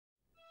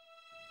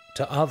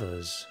To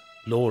others,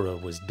 Laura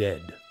was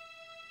dead.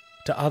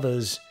 To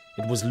others,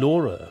 it was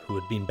Laura who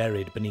had been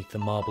buried beneath the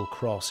marble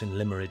cross in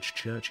Limmeridge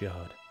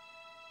churchyard.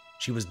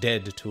 She was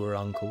dead to her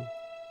uncle,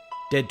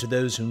 dead to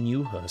those who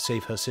knew her,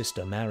 save her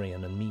sister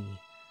Marion and me.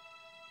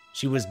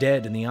 She was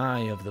dead in the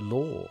eye of the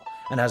law,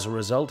 and as a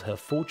result her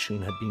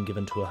fortune had been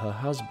given to her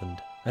husband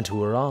and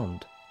to her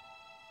aunt.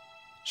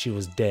 She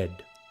was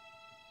dead.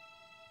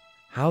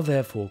 How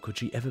therefore could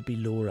she ever be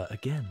Laura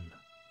again?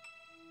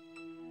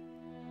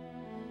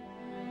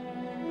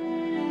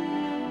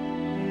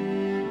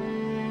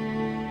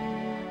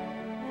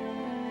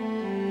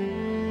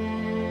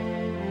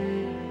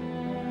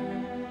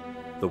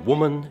 The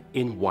Woman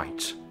in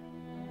White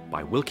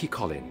by Wilkie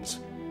Collins.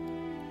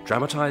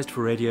 Dramatised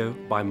for radio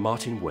by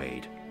Martin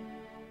Wade.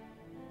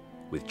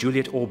 With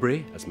Juliet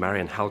Aubrey as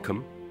Marion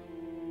Halcombe,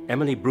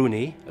 Emily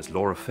Bruni as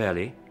Laura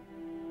Fairley,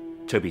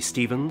 Toby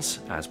Stevens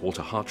as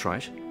Walter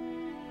Hartwright,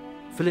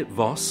 Philip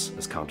Voss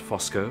as Count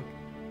Fosco,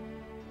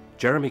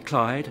 Jeremy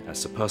Clyde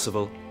as Sir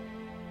Percival,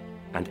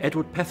 and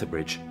Edward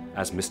Petherbridge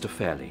as Mr.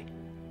 Fairley.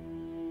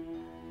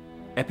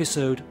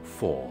 Episode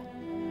 4.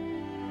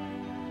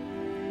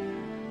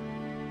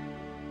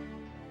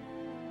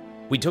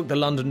 We took the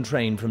London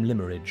train from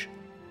Limmeridge.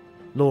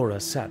 Laura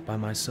sat by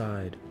my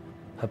side.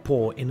 Her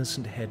poor,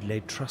 innocent head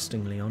lay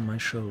trustingly on my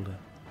shoulder.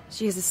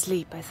 She is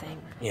asleep, I think.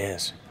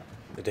 Yes.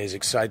 The day's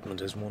excitement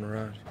has worn her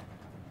out.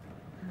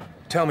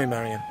 Tell me,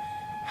 Marion,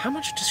 how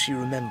much does she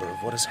remember of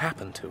what has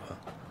happened to her?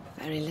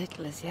 Very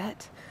little as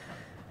yet.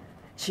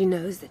 She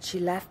knows that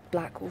she left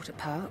Blackwater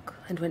Park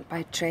and went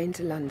by train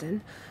to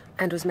London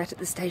and was met at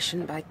the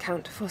station by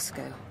Count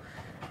Fosco.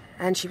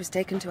 And she was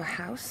taken to a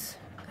house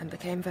and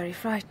became very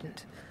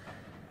frightened.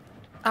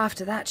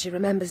 After that, she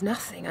remembers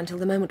nothing until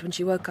the moment when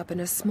she woke up in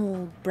a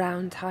small,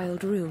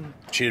 brown-tiled room.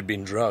 She had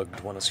been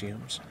drugged, one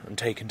assumes, and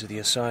taken to the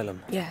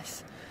asylum.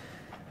 Yes.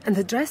 And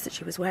the dress that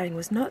she was wearing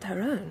was not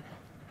her own.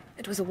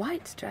 It was a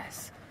white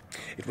dress.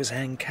 It was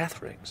Anne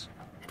Catherick's.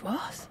 It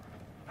was.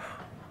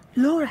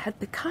 Laura had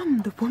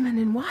become the woman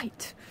in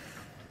white.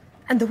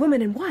 And the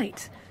woman in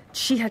white,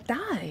 she had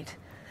died,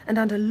 and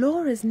under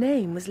Laura's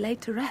name was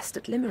laid to rest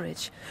at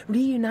Limmeridge,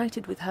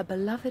 reunited with her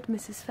beloved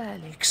Mrs.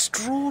 Fairley.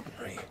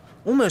 Extraordinary.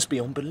 Almost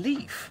beyond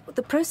belief. But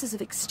the process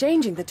of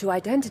exchanging the two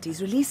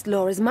identities released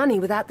Laura's money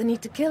without the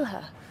need to kill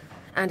her,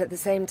 and at the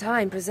same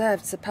time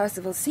preserved Sir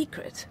Percival's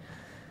secret.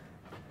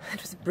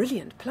 It was a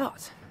brilliant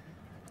plot,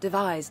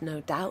 devised, no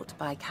doubt,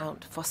 by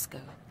Count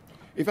Fosco.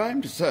 If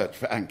I'm to search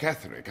for Anne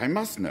Catherick, I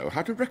must know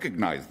how to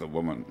recognise the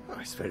woman. Oh,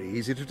 it's very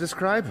easy to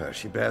describe her.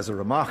 She bears a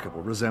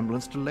remarkable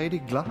resemblance to Lady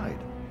Glyde.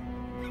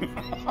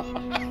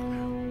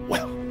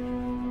 Well.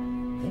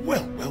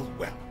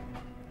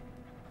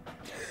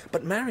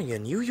 But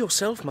Marion, you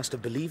yourself must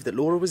have believed that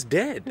Laura was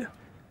dead.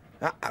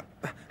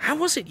 How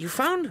was it you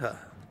found her?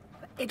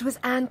 It was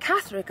Anne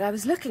Catherick I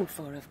was looking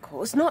for, of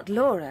course, not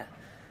Laura.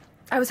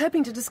 I was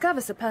hoping to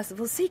discover Sir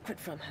Percival's secret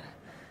from her.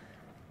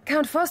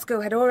 Count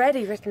Fosco had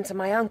already written to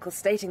my uncle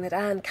stating that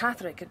Anne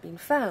Catherick had been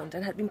found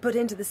and had been put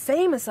into the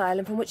same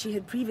asylum from which she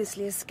had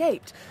previously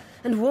escaped,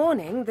 and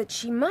warning that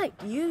she might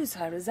use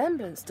her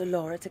resemblance to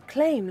Laura to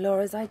claim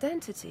Laura's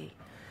identity.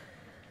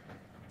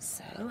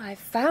 So I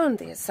found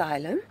the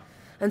asylum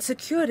and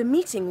secured a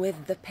meeting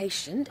with the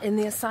patient in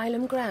the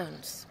asylum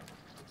grounds.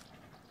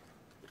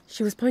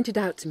 She was pointed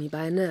out to me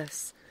by a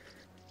nurse.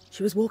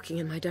 She was walking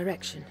in my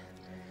direction.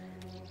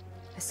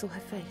 I saw her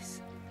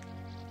face.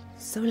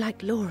 So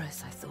like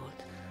Laura's, I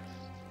thought.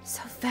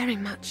 So very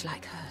much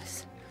like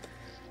hers.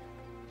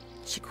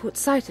 She caught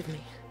sight of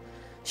me.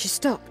 She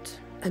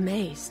stopped,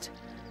 amazed.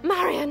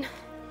 Marion!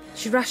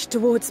 She rushed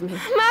towards me.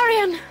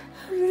 Marion!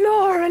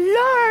 Laura,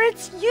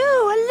 it's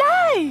you,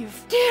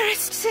 alive!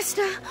 Dearest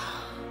sister!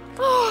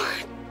 Oh,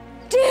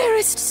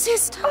 dearest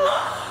sister!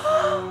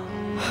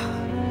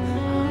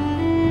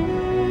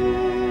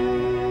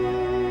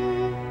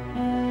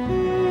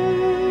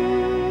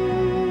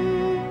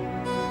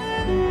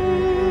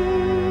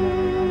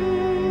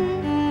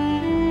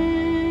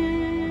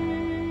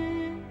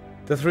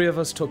 The three of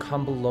us took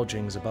humble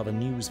lodgings above a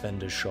news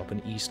vendor's shop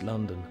in East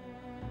London.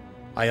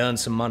 I earned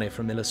some money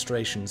from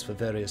illustrations for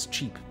various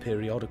cheap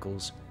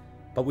periodicals,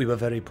 but we were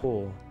very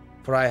poor,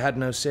 for I had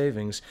no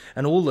savings,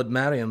 and all that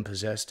Marion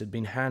possessed had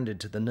been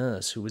handed to the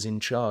nurse who was in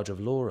charge of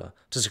Laura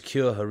to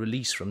secure her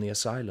release from the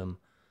asylum.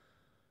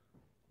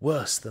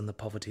 Worse than the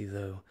poverty,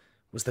 though,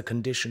 was the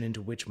condition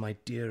into which my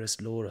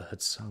dearest Laura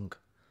had sunk.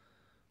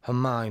 Her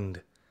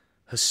mind,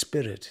 her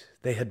spirit,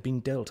 they had been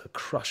dealt a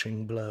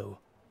crushing blow.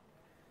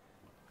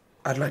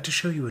 I'd like to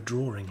show you a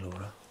drawing,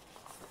 Laura.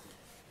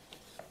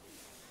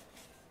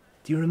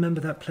 Do you remember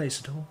that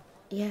place at all?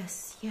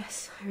 Yes,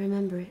 I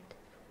remember it.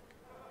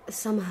 The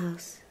summer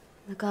house,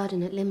 the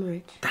garden at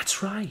Limmeridge.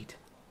 That's right.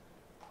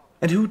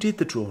 And who did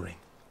the drawing?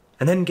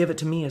 And then gave it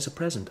to me as a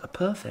present, a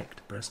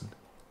perfect present.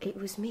 It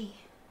was me.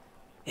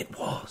 It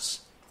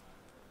was.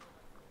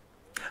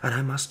 And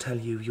I must tell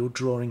you, your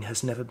drawing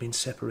has never been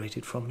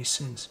separated from me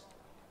since.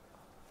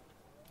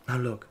 Now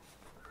look,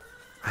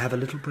 I have a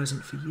little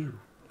present for you.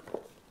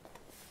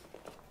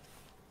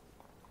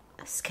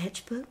 A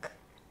sketchbook?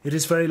 It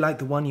is very like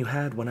the one you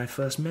had when I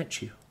first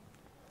met you.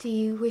 Do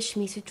you wish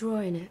me to draw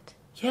in it?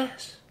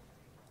 Yes,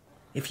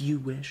 if you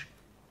wish.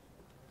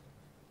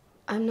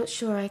 I'm not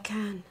sure I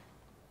can.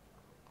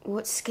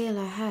 What skill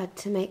I had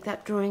to make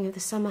that drawing of the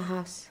summer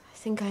house, I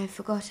think I have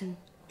forgotten.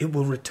 It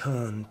will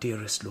return,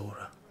 dearest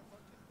Laura.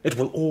 It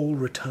will all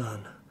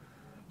return.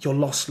 Your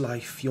lost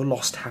life, your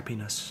lost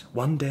happiness.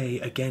 One day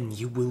again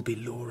you will be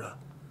Laura,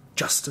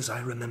 just as I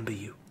remember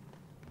you.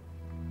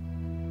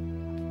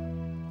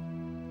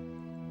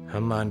 Her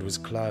mind was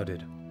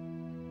clouded.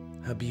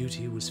 Her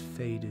beauty was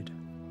faded.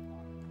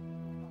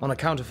 On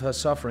account of her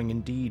suffering,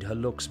 indeed, her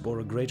looks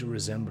bore a greater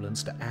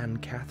resemblance to Anne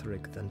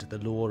Catherick than to the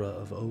Laura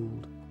of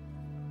old.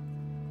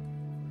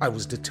 I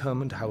was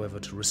determined, however,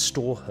 to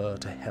restore her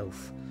to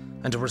health,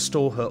 and to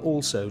restore her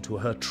also to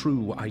her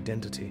true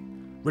identity,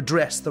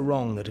 redress the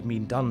wrong that had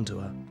been done to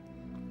her.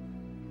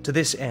 To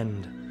this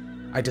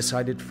end, I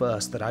decided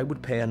first that I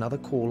would pay another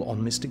call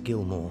on Mr.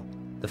 Gilmore,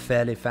 the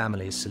Fairley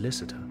family's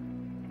solicitor.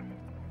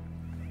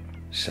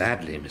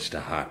 Sadly,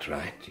 Mr.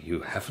 Hartright,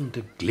 you haven't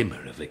a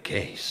glimmer of a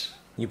case.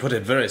 You put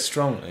it very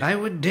strongly. I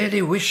would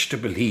dearly wish to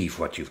believe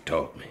what you've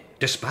told me.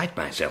 Despite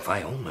myself,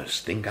 I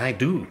almost think I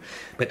do.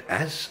 But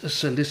as a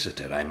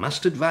solicitor, I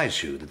must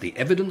advise you that the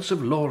evidence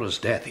of Laura's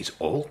death is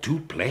all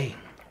too plain.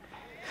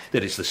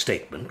 There is the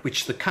statement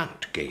which the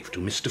Count gave to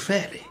Mr.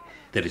 Fairley.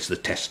 There is the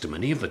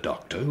testimony of the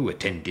doctor who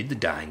attended the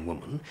dying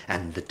woman,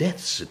 and the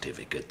death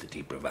certificate that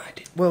he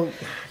provided. Well,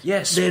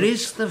 yes. There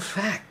is the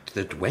fact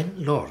that when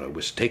Laura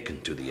was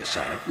taken to the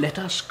asylum, let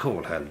us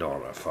call her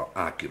Laura for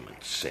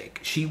argument's sake,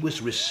 she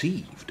was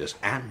received as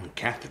Anne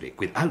Catherick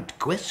without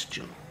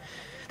question.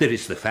 There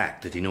is the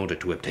fact that in order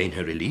to obtain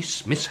her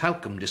release, Miss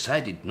Halcombe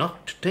decided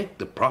not to take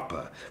the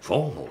proper,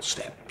 formal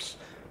steps,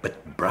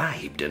 but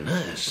bribed a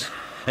nurse.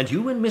 And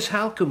you and Miss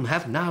Halcombe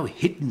have now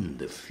hidden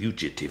the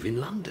fugitive in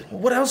London.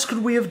 What else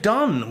could we have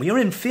done? We are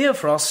in fear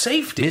for our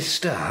safety.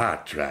 Mr.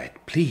 Hartright,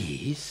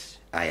 please.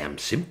 I am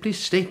simply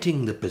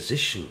stating the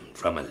position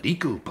from a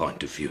legal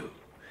point of view.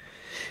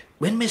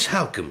 When Miss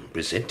Halcombe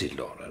presented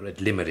Laura at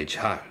Limmeridge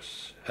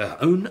House, her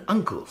own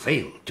uncle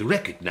failed to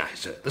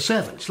recognize her, the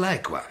servants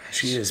likewise.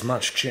 She is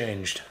much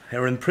changed.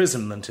 Her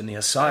imprisonment in the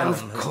asylum...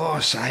 Of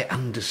course, I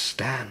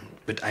understand.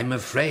 But I'm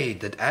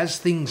afraid that as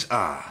things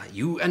are,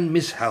 you and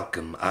Miss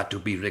Halcombe are to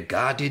be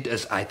regarded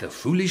as either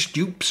foolish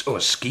dupes or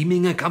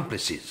scheming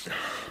accomplices.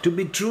 To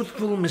be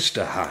truthful,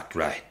 Mr.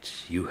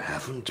 Hartright, you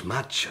haven't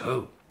much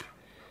hope.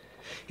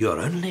 Your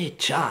only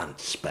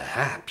chance,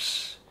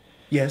 perhaps...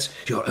 Yes?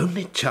 Your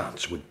only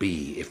chance would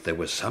be if there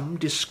was some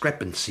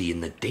discrepancy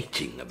in the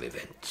dating of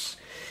events.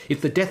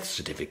 If the death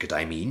certificate,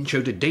 I mean,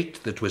 showed a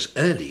date that was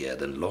earlier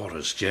than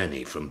Laura's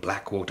journey from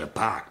Blackwater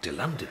Park to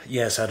London.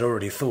 Yes, I'd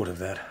already thought of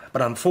that.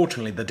 But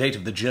unfortunately, the date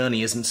of the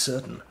journey isn't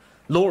certain.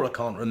 Laura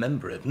can't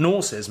remember it,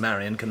 nor, says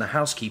Marion, can the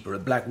housekeeper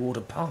at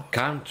Blackwater Park.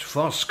 Count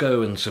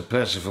Fosco and Sir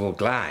Percival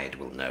Glyde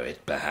will know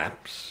it,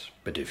 perhaps.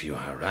 But if you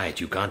are right,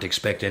 you can't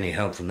expect any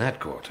help from that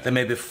quarter. They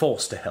may be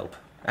forced to help,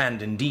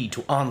 and indeed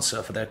to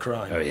answer for their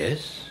crime. Oh,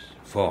 yes?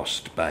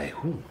 Forced by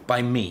whom?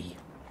 By me.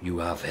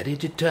 You are very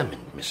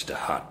determined, Mr.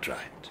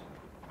 Hartright.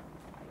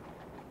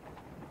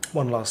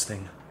 One last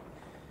thing.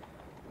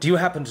 Do you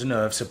happen to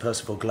know if Sir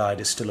Percival Glyde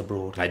is still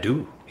abroad? I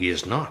do. He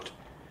is not.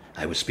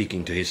 I was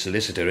speaking to his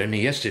solicitor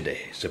only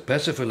yesterday. Sir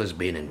Percival has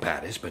been in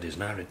Paris, but is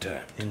now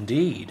returned.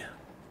 Indeed.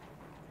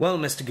 Well,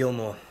 Mr.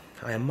 Gilmore,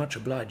 I am much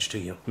obliged to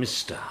you.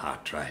 Mr.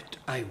 Hartright,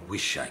 I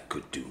wish I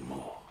could do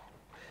more.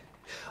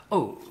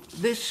 Oh,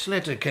 this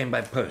letter came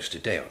by post a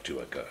day or two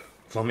ago,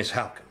 for Miss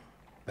Halcombe.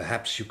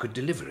 Perhaps you could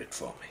deliver it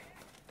for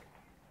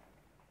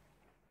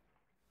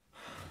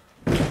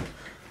me.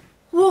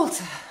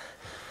 Walter!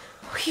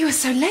 Oh, you were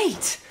so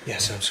late.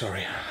 Yes, I'm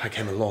sorry. I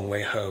came a long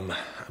way home.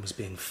 I was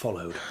being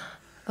followed.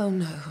 Oh,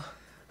 no.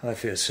 I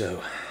fear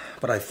so.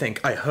 But I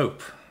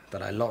hope,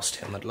 that I lost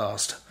him at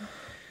last.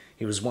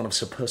 He was one of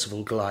Sir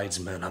Percival Glyde's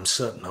men, I'm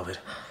certain of it.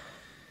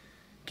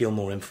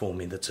 Gilmore informed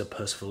me that Sir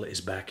Percival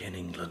is back in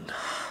England.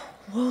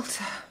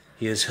 Walter.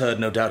 He has heard,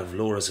 no doubt, of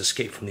Laura's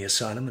escape from the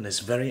asylum and is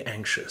very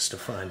anxious to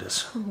find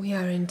us. Oh, we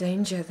are in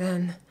danger,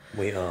 then.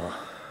 We are.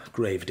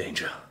 Grave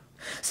danger.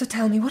 So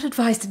tell me, what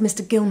advice did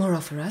Mr. Gilmore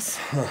offer us?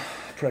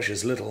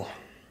 Precious little.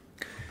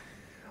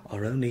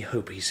 Our only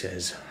hope, he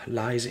says,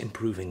 lies in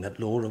proving that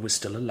Laura was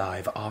still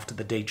alive after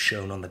the date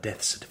shown on the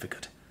death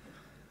certificate.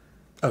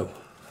 Oh,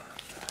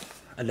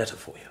 a letter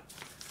for you.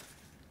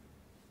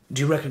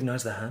 Do you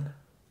recognize the hand?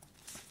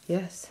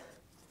 Yes.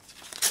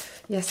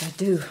 Yes, I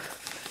do.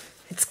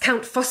 It's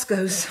Count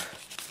Fosco's.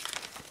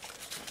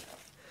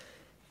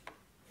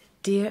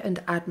 Dear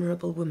and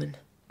admirable woman,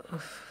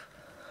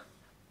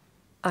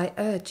 I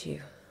urge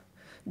you,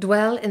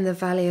 dwell in the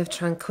valley of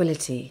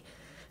tranquillity,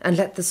 and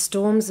let the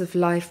storms of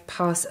life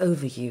pass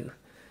over you.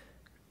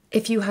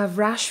 If you have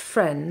rash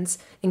friends,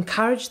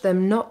 encourage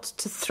them not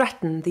to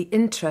threaten the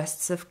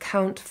interests of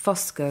Count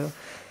Fosco,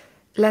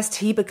 lest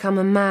he become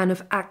a man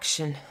of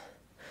action.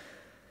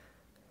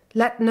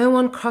 Let no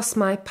one cross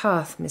my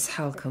path, Miss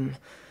Halcombe.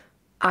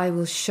 I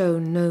will show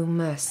no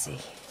mercy.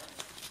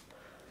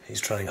 He's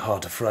trying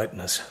hard to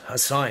frighten us. A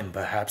sign,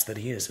 perhaps, that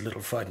he is a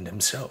little frightened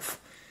himself.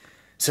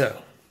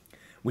 So,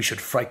 we should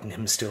frighten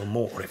him still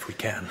more if we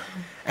can.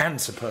 And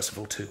Sir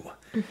Percival, too.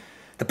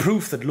 The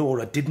proof that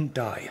Laura didn't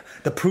die.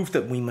 The proof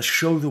that we must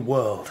show the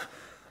world.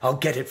 I'll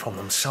get it from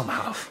them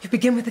somehow. You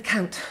begin with the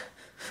Count.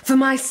 For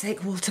my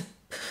sake, Walter,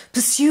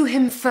 pursue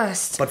him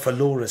first. But for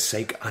Laura's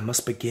sake, I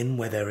must begin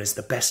where there is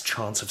the best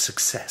chance of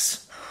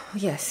success.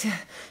 Yes,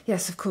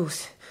 of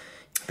course.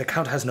 The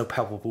Count has no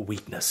palpable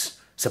weakness.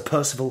 Sir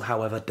Percival,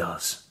 however,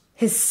 does.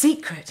 His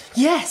secret,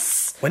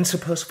 yes! When Sir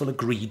Percival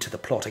agreed to the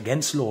plot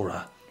against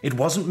Laura, it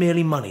wasn't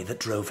merely money that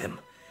drove him.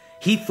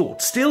 He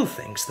still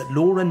thinks, that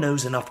Laura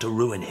knows enough to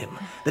ruin him,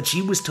 that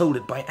she was told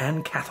it by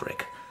Anne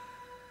Catherick.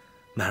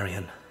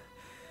 Marion,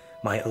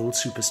 my old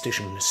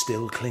superstition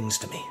still clings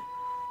to me.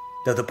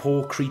 Though the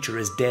poor creature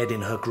is dead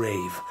in her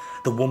grave,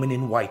 the woman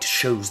in white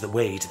shows the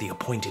way to the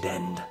appointed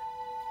end.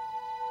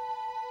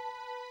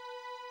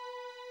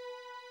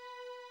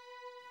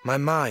 My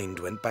mind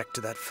went back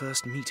to that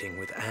first meeting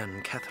with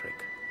Anne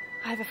Catherick.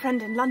 I have a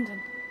friend in London.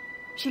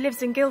 She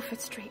lives in Guildford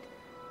Street.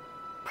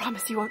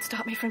 Promise you won't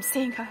stop me from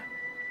seeing her.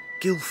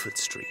 Guildford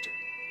Street,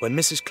 where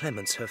Mrs.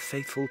 Clements, her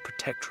faithful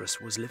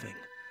protectress, was living.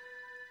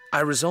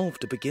 I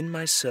resolved to begin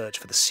my search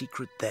for the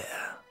secret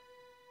there.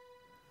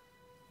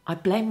 I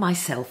blame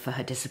myself for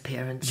her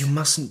disappearance. You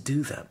mustn't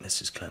do that,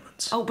 Mrs.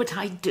 Clements. Oh, but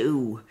I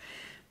do.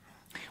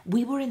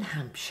 We were in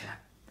Hampshire.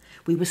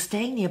 We were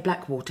staying near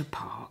Blackwater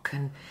Park,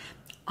 and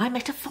I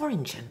met a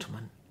foreign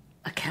gentleman.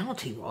 A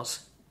count he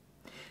was.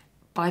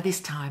 By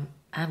this time,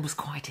 Anne was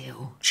quite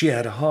ill. She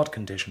had a heart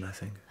condition, I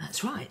think.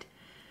 That's right.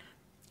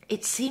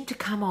 It seemed to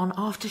come on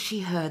after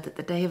she heard that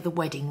the day of the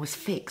wedding was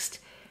fixed.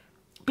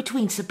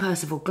 Between Sir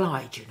Percival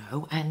Glyde, you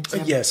know, and...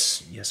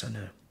 Yes, I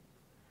know.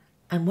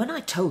 And when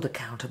I told the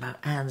Count about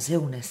Anne's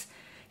illness,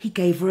 he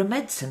gave her a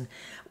medicine,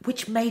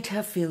 which made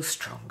her feel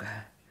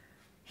stronger.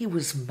 He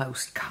was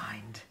most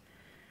kind.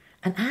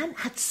 And Anne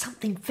had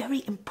something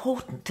very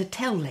important to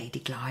tell Lady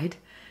Glyde.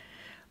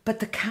 But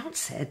the Count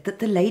said that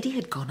the lady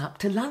had gone up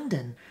to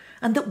London,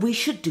 and that we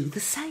should do the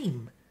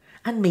same,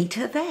 and meet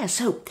her there.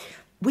 So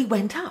we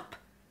went up,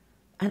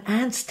 and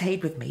Anne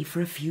stayed with me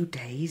for a few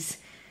days.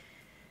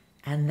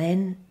 And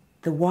then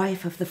the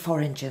wife of the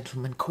foreign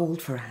gentleman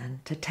called for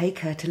Anne to take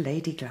her to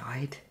Lady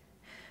Glyde,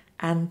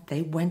 and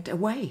they went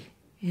away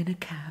in a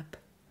cab.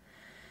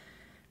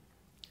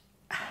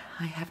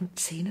 I haven't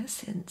seen her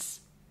since.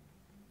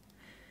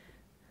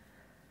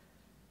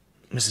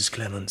 Mrs.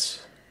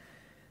 Clements,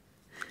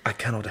 I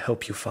cannot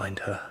help you find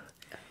her.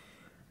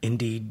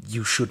 Indeed,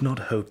 you should not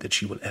hope that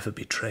she will ever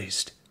be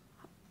traced.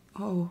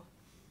 Oh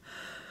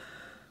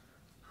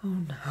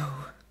no.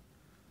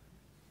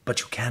 But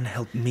you can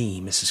help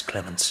me, Mrs.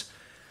 Clements,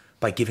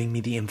 by giving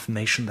me the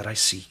information that I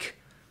seek.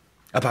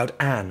 About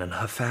Anne and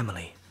her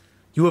family.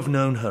 You have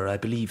known her, I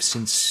believe,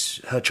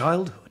 since her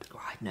childhood.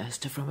 Oh, I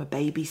nursed her from a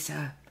baby,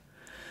 sir.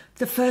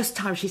 The first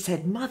time she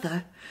said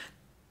mother,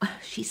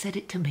 she said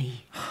it to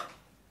me.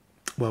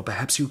 Well,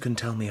 perhaps you can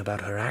tell me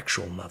about her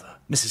actual mother,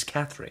 Mrs.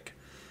 Catherick.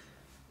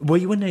 Were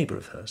you a neighbour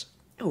of hers?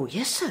 Oh,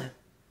 yes, sir.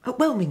 At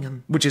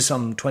Welmingham. Which is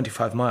some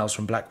 25 miles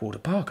from Blackwater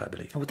Park, I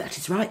believe. Oh, that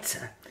is right,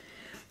 sir.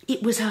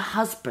 It was her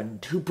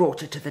husband who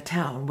brought her to the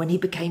town when he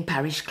became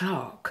parish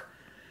clerk.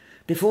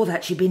 Before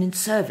that, she'd been in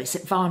service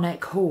at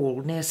Varneck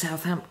Hall near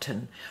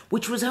Southampton,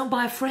 which was owned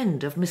by a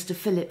friend of Mr.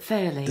 Philip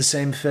Fairley. The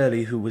same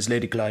Fairley who was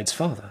Lady Glyde's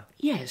father?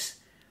 Yes,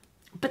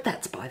 but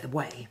that's by the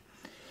way.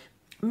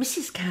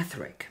 Mrs.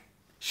 Catherick,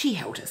 she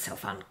held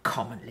herself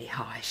uncommonly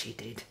high, she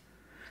did.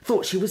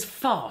 Thought she was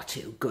far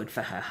too good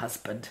for her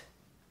husband.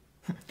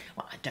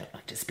 Well, I don't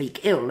like to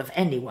speak ill of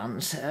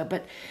anyone, sir,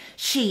 but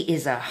she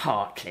is a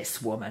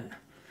heartless woman,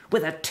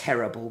 with a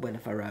terrible will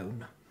of her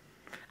own.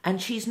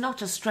 And she's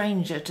not a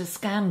stranger to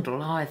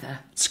scandal either.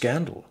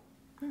 Scandal?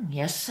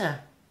 Yes,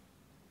 sir.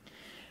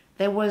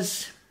 There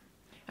was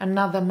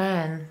another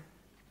man,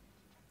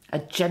 a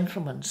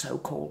gentleman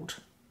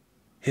so-called.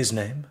 His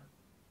name?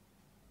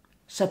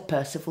 Sir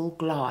Percival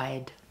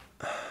Glyde.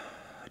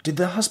 Did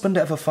the husband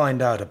ever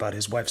find out about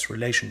his wife's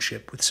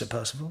relationship with Sir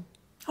Percival?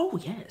 Oh,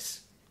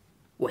 yes.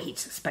 Well, he'd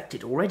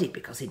suspected already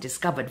because he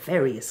discovered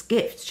various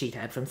gifts she'd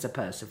had from Sir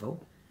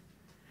Percival.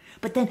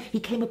 But then he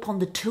came upon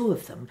the two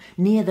of them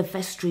near the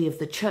vestry of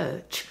the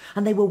church,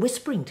 and they were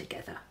whispering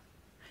together.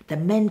 The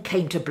men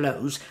came to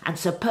blows, and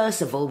Sir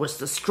Percival was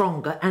the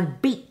stronger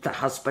and beat the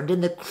husband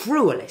in the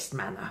cruellest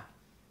manner.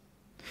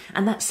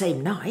 And that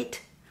same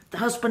night, the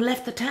husband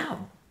left the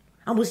town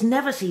and was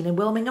never seen in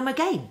Wilmingham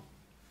again.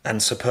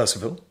 And Sir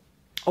Percival?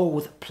 Oh,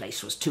 the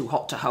place was too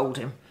hot to hold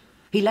him.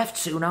 He left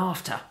soon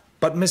after.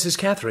 But Mrs.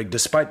 Catherick,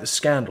 despite the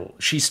scandal,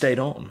 she stayed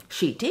on.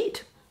 She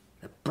did.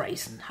 The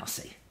brazen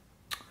hussy.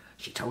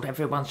 She told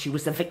everyone she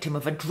was the victim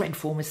of a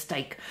dreadful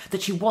mistake,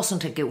 that she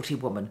wasn't a guilty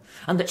woman,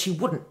 and that she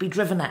wouldn't be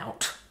driven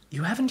out.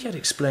 You haven't yet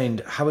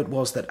explained how it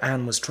was that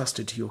Anne was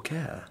trusted to your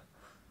care.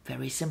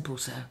 Very simple,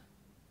 sir.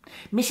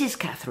 Mrs.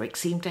 Catherick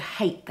seemed to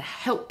hate the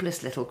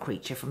helpless little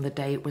creature from the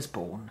day it was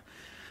born,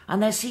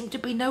 and there seemed to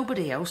be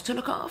nobody else to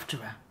look after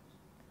her.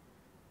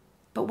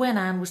 But when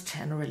Anne was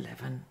 10 or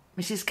 11,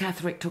 Mrs.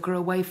 Catherick took her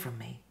away from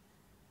me.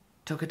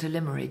 Took her to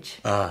Limmeridge.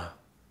 Ah,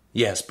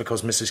 yes,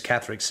 because Mrs.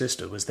 Catherick's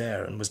sister was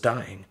there and was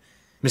dying.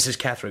 Mrs.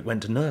 Catherick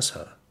went to nurse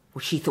her.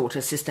 Well, she thought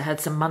her sister had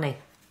some money.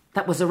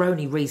 That was her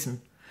only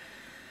reason.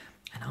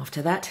 And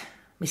after that,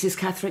 Mrs.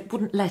 Catherick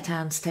wouldn't let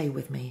Anne stay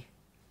with me.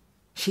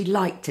 She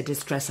liked to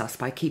distress us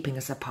by keeping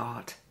us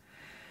apart.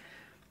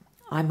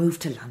 I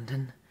moved to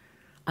London,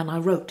 and I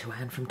wrote to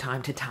Anne from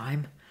time to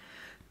time,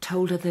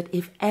 told her that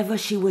if ever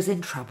she was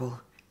in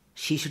trouble,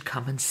 she should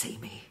come and see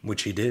me.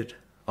 Which she did,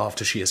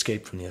 after she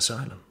escaped from the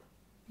asylum.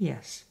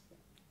 Yes.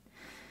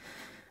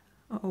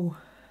 Oh,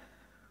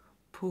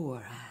 poor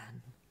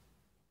Anne.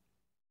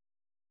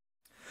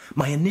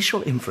 My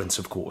initial inference,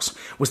 of course,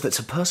 was that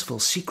Sir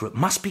Percival's secret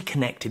must be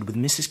connected with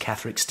Mrs.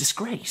 Catherick's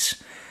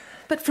disgrace.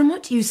 But from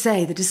what you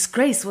say, the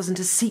disgrace wasn't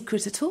a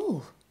secret at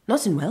all.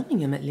 Not in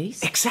Welmingham, at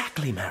least.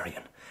 Exactly,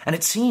 Marion. And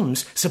it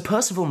seems Sir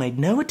Percival made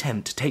no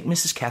attempt to take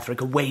Mrs.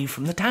 Catherick away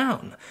from the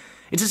town.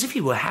 It's as if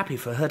he were happy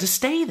for her to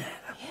stay there.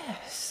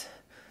 Yes.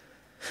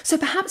 So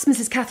perhaps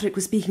Mrs. Catherick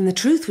was speaking the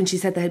truth when she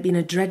said there had been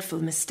a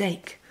dreadful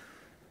mistake.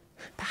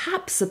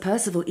 Perhaps Sir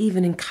Percival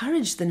even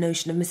encouraged the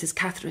notion of Mrs.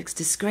 Catherick's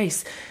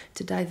disgrace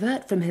to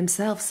divert from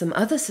himself some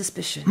other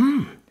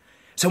suspicion.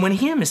 So when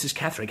he and Mrs.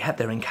 Catherick had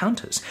their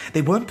encounters,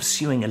 they weren't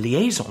pursuing a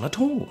liaison at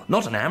all.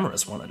 Not an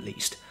amorous one, at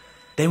least.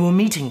 They were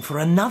meeting for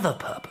another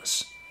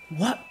purpose.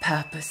 What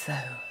purpose,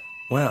 though?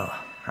 Well,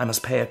 I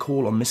must pay a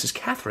call on Mrs.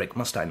 Catherick,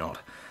 must I not?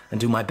 And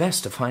do my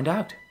best to find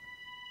out.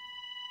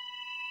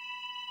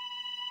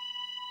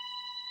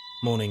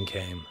 Morning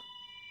came.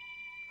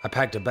 I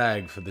packed a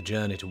bag for the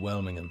journey to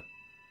Welmingham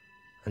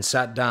and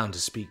sat down to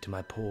speak to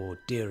my poor,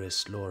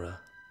 dearest Laura.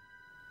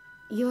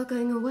 You are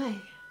going away?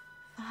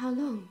 For how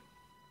long?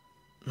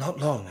 Not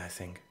long, I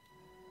think.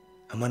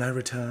 And when I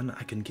return,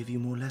 I can give you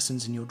more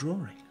lessons in your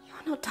drawing. You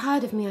are not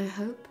tired of me, I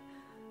hope.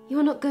 You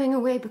are not going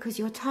away because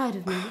you are tired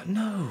of me.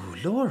 No,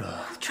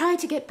 Laura. I'll try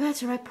to get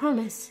better, I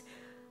promise.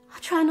 I'll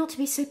try not to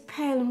be so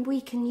pale and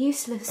weak and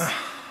useless.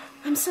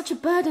 I'm such a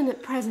burden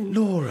at present.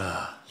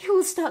 Laura. You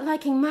will start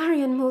liking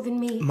Marion more than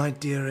me. My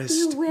dearest.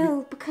 You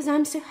will, because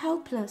I'm so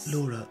helpless.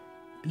 Laura,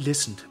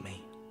 listen to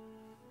me.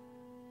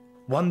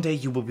 One day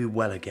you will be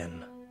well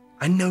again.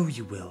 I know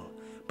you will.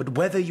 But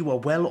whether you are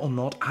well or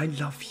not, I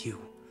love you.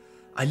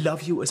 I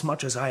love you as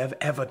much as I have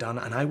ever done,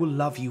 and I will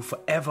love you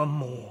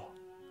forevermore.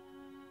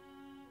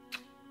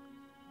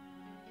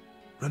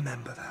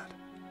 Remember that.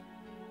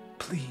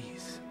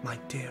 Please, my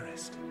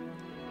dearest.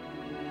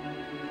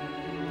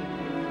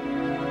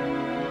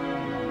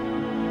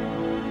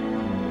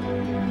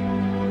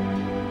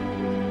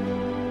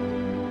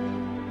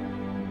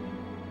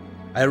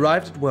 I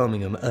arrived at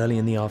Welmingham early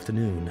in the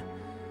afternoon.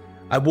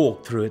 I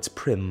walked through its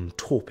prim,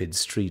 torpid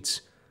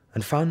streets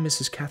and found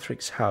Mrs.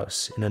 Catherick's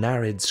house in an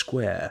arid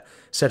square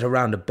set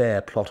around a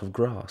bare plot of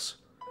grass.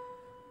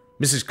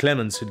 Mrs.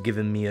 Clements had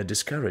given me a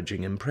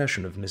discouraging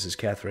impression of Mrs.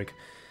 Catherick,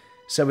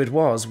 so it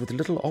was with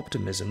little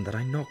optimism that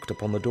I knocked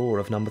upon the door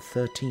of number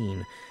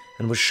 13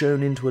 and was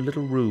shown into a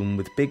little room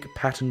with big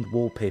patterned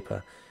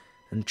wallpaper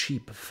and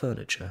cheap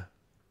furniture.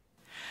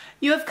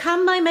 You have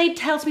come, my maid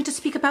tells me, to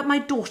speak about my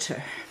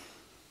daughter.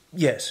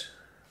 Yes.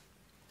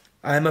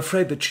 I am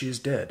afraid that she is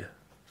dead.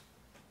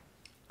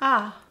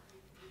 Ah,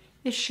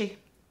 is she?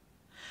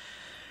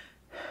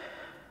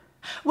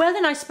 Well,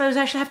 then I suppose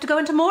I shall have to go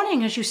into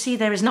mourning. As you see,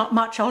 there is not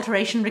much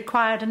alteration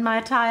required in my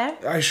attire.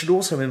 I should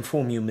also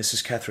inform you,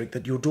 Mrs. Catherick,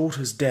 that your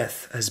daughter's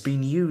death has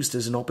been used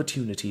as an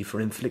opportunity for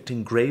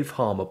inflicting grave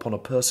harm upon a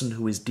person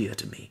who is dear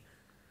to me.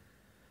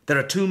 There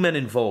are 2 men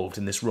involved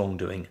in this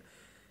wrongdoing.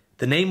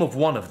 The name of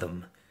one of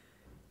them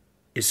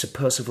is Sir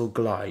Percival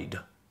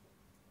Glyde.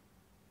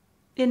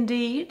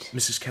 Indeed?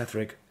 Mrs.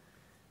 Catherick,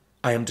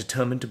 I am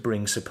determined to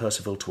bring Sir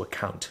Percival to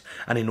account,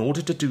 and in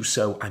order to do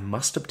so, I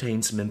must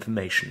obtain some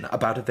information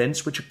about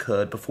events which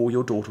occurred before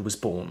your daughter was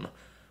born,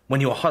 when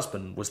your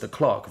husband was the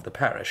clerk of the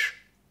parish.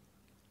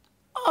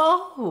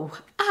 Oh,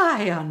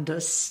 I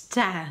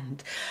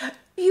understand.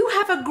 You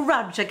have a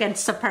grudge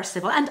against Sir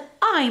Percival, and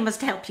I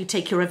must help you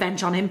take your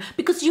revenge on him,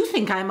 because you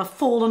think I am a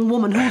fallen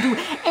woman who'll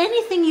do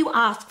anything you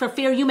ask for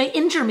fear you may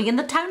injure me in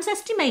the town's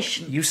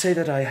estimation. You say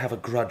that I have a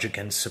grudge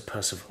against Sir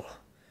Percival.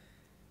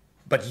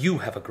 But you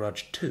have a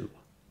grudge too.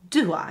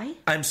 Do I?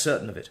 I'm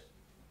certain of it.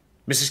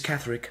 Mrs.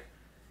 Catherick,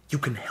 you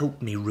can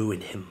help me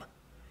ruin him.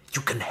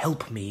 You can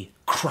help me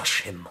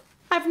crush him.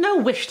 I've no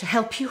wish to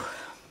help you.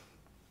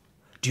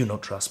 Do you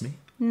not trust me?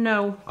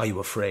 No. Are you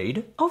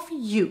afraid? Of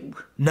you?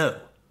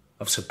 No,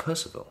 of Sir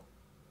Percival.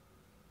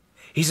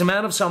 He's a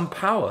man of some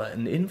power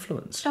and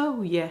influence.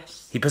 Oh,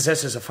 yes. He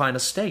possesses a fine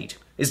estate,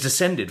 is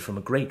descended from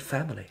a great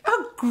family.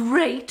 A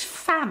great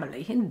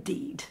family,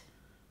 indeed.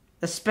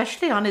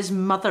 Especially on his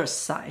mother's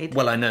side.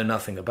 Well, I know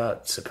nothing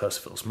about Sir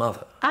Percival's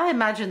mother. I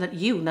imagine that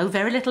you know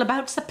very little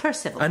about Sir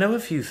Percival. I know a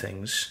few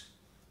things,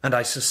 and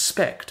I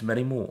suspect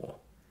many more.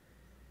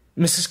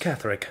 Mrs.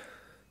 Catherick,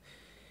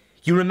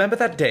 you remember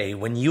that day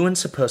when you and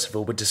Sir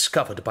Percival were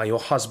discovered by your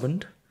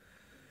husband?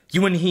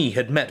 You and he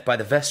had met by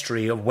the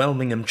vestry of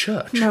Welmingham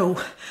Church.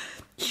 No.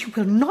 You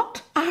will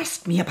not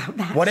ask me about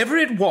that. Whatever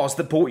it was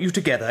that brought you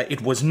together,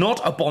 it was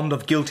not a bond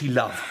of guilty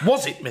love.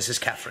 Was it,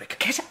 Mrs. Catherick?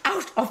 Get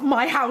out of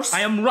my house.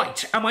 I am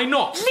right, am I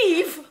not?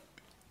 Leave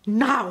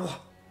now.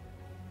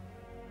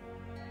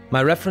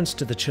 My reference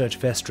to the church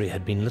vestry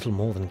had been little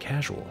more than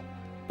casual,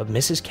 but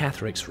Mrs.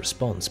 Catherick's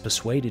response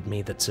persuaded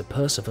me that Sir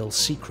Percival's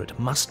secret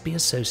must be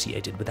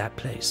associated with that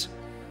place.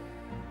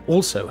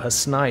 Also, her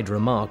snide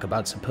remark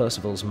about Sir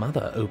Percival's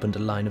mother opened a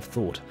line of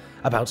thought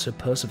about Sir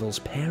Percival's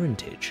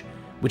parentage,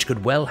 which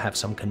could well have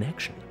some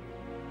connection.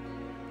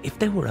 If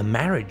there were a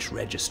marriage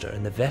register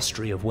in the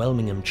vestry of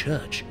Welmingham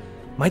Church,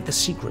 might the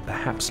secret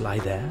perhaps lie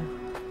there?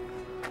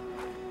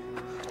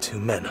 2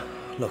 men.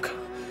 Look,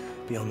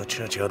 beyond the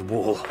churchyard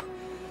wall.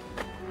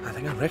 I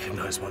think I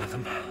recognize one of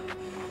them.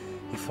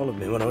 He followed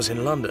me when I was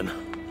in London.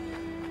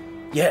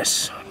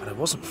 Yes, but I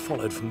wasn't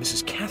followed from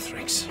Mrs.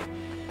 Catherick's.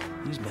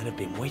 These men have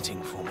been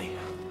waiting for me.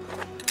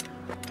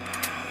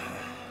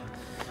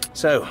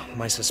 So,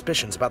 my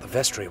suspicions about the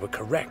vestry were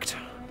correct.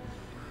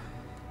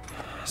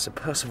 Sir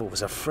Percival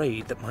was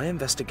afraid that my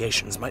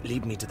investigations might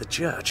lead me to the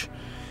church,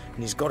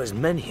 and he's got his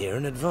men here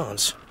in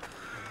advance.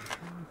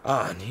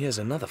 Ah, and here's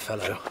another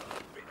fellow.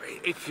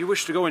 If you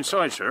wish to go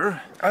inside,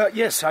 sir...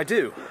 Yes, I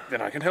do.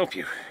 Then I can help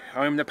you.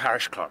 I'm the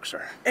parish clerk,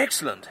 sir.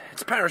 Excellent.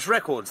 It's parish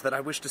records that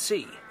I wish to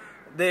see.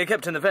 They are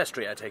kept in the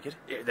vestry, I take it?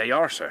 They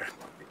are, sir.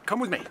 Come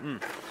with me.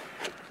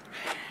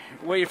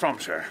 Where are you from,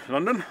 sir?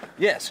 London?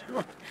 Yes.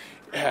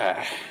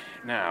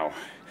 Now,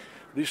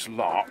 this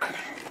lock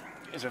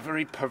is a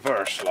very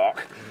perverse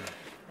lock.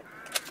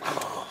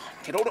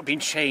 It ought to have been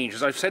changed,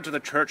 as I've said to the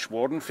church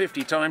warden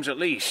 50 times at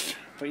least.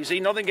 But you see,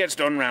 nothing gets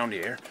done round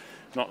here.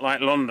 Not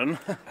like London.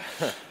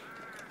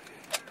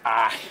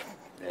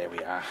 There we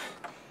are.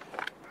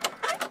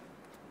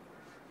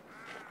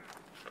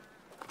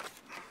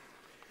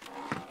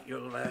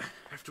 You'll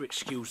have to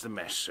excuse the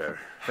mess, sir.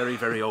 Very,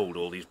 very old,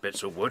 all these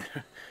bits of wood.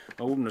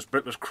 Old as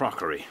brickless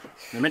crockery.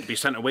 They're meant to be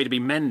sent away to be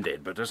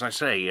mended, but as I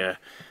say,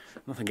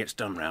 nothing gets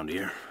done round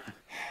here.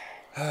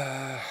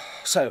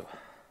 So?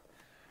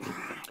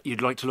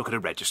 You'd like to look at a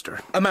register?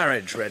 A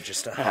marriage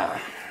register.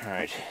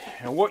 Right.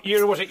 Now, what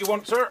year was it you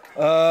want, sir?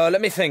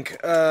 Let me think.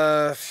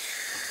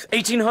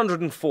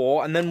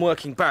 1804, and then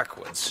working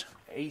backwards.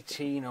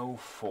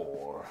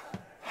 1804.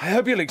 I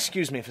hope you'll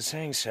excuse me for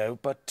saying so,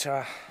 but,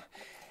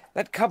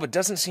 that cupboard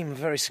doesn't seem a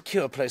very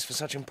secure place for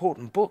such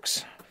important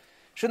books.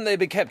 Shouldn't they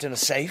be kept in a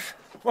safe?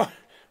 Well,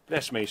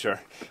 bless me, sir.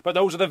 But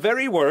those are the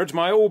very words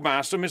my old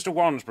master, Mr.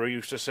 Wansborough,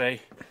 used to say.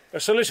 A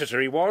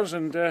solicitor he was,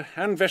 and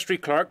vestry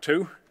clerk,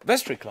 too.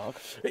 Vestry clerk?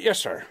 Yes,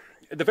 sir.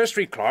 The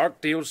vestry clerk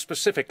deals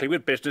specifically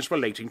with business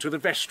relating to the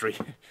vestry.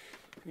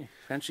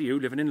 Fancy you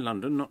living in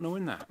London not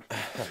knowing that.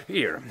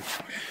 Here,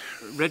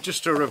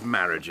 Register of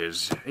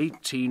Marriages,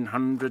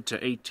 1800 to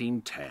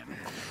 1810.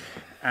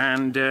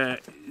 And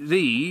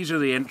these are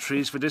the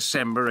entries for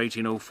December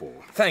 1804.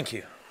 Thank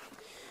you.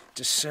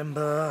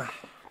 December...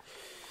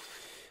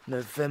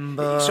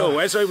 November... So,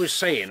 as I was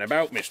saying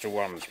about Mr.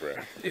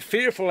 Wansborough,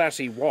 fearful as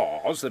he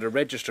was that a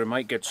register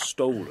might get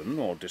stolen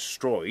or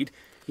destroyed,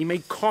 he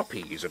made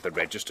copies of the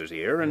registers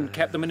here and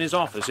kept them in his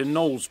office in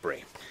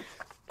Knowlesbury.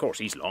 Of course,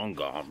 he's long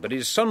gone, but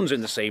his son's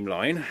in the same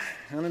line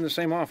and in the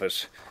same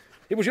office.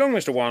 It was young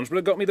Mr.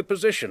 Wansborough got me the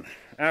position,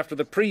 after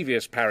the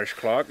previous parish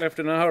clerk left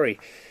in a hurry.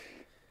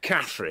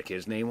 Catherick,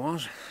 his name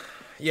was.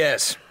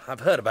 Yes,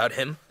 I've heard about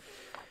him.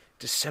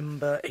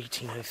 December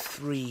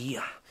 1803...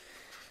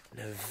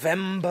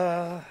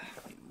 November...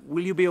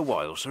 Will you be a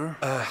while, sir?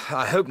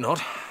 I hope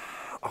not.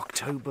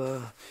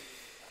 October...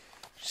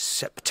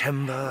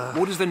 September...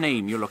 What is the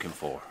name you're looking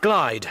for?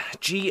 Glyde.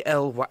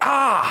 G-L-Y...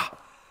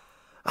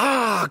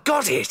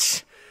 Got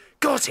it!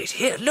 Got it!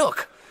 Here,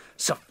 look!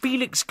 Sir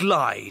Felix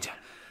Glyde.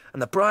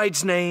 And the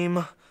bride's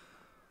name...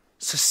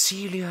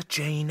 Cecilia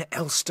Jane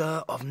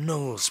Elster of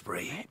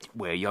Knowlesbury.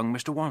 Where young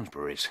Mr.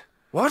 Wansborough is.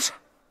 What?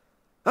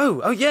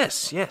 Oh,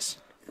 yes.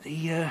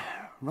 The,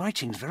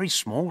 writing's very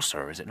small,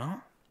 sir, is it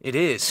not? It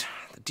is.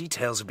 The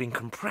details have been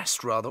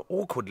compressed rather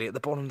awkwardly at the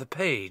bottom of the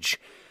page.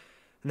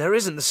 And there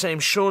isn't the same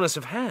sureness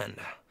of hand.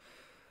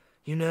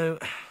 You know,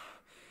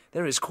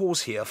 there is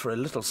cause here for a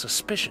little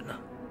suspicion.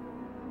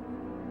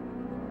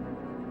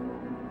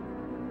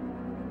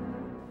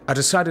 I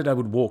decided I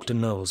would walk to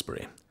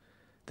Knowlesbury.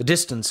 The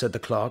distance, said the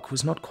clerk,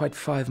 was not quite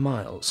 5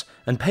 miles,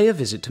 and pay a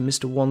visit to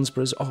Mr.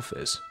 Wansborough's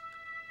office.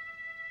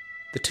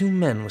 The 2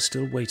 men were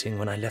still waiting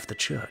when I left the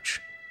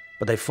church,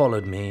 but they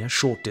followed me a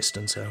short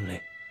distance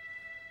only.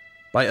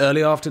 By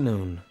early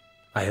afternoon,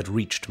 I had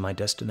reached my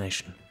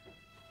destination.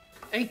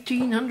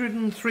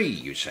 1803,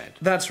 you said?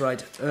 That's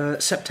right.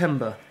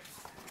 September.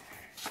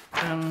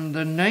 And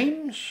the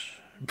names?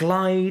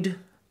 Glyde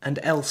and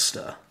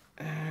Elster.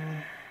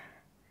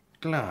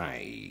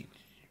 Glyde.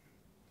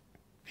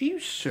 Are you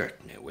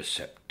certain it was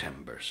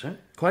September, sir?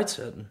 Quite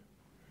certain.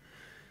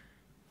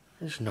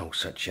 There's no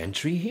such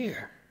entry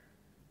here.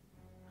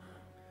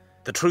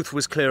 The truth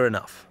was clear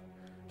enough.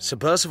 Sir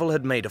Percival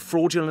had made a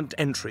fraudulent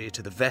entry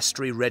to the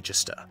vestry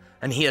register,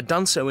 and he had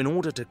done so in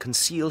order to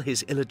conceal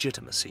his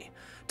illegitimacy,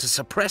 to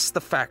suppress the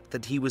fact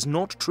that he was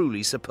not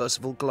truly Sir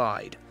Percival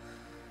Glyde.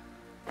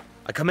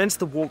 I commenced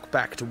the walk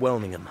back to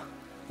Welmingham,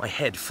 my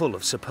head full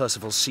of Sir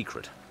Percival's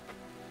secret.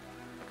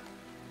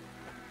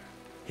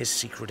 His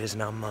secret is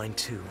now mine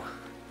too.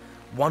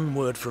 One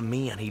word from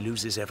me and he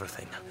loses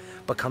everything,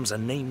 becomes a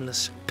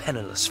nameless,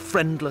 penniless,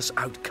 friendless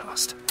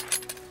outcast.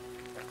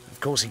 Of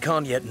course, he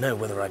can't yet know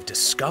whether I've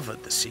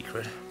discovered the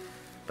secret,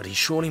 but he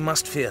surely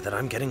must fear that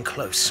I'm getting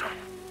close.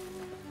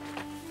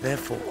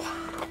 Therefore,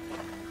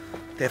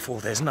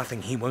 there's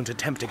nothing he won't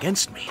attempt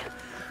against me.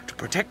 To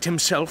protect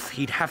himself,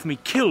 he'd have me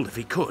killed if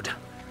he could.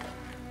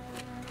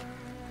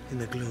 In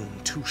the gloom,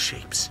 two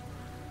shapes.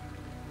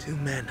 Two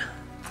men.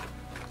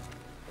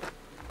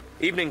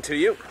 Evening to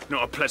you.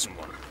 Not a pleasant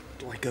one.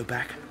 Do I go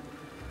back?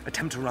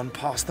 Attempt to run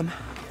past them?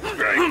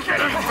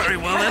 Very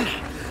well then.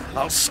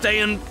 I'll stay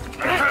and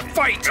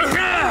fight.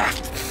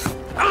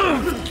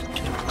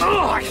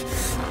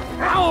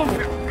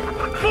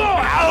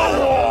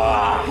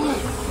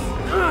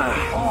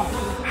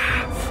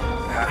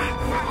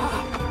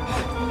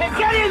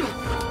 Get him!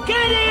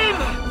 Get him!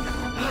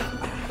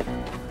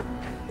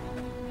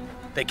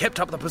 They kept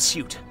up the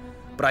pursuit,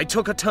 but I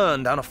took a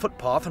turn down a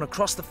footpath and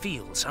across the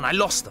fields, and I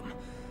lost them.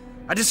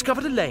 I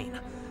discovered a lane,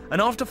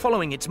 and after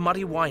following its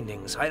muddy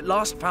windings, I at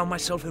last found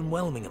myself in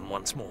Welmingham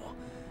once more,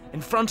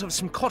 in front of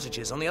some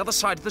cottages on the other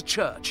side of the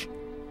church.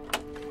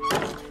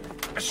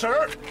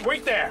 Sir,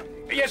 wait there.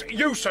 Yes,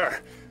 you, sir.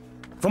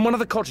 From one of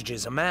the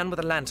cottages, a man with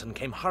a lantern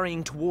came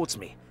hurrying towards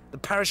me, the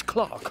parish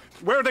clerk.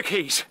 Where are the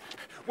keys?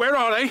 Where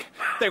are they?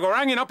 They were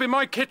hanging up in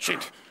my kitchen.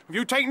 Have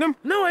you taken them?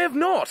 No, I have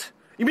not.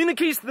 You mean the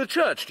keys to the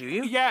church, do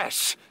you?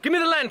 Yes. Give me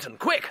the lantern,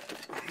 quick.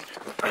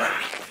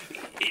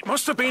 It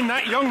must have been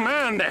that young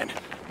man, then.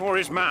 Or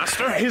his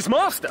master. His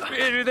master?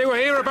 They were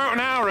here about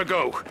an hour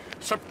ago.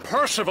 Sir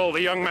Percival,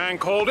 the young man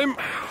called him.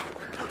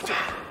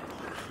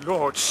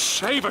 Lord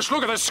save us,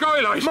 look at the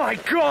skylight. My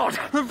God!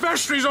 The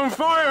vestry's on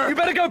fire. You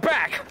better go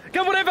back.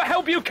 Get whatever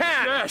help you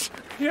can. Yes,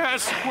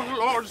 yes.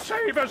 Lord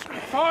save us.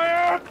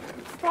 Fire!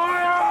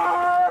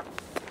 Fire!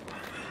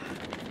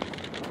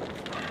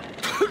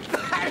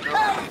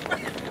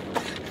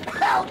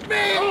 Help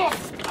me!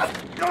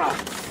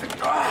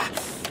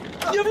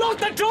 You've locked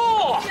the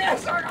door!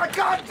 Yes, I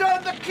can't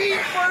turn the key,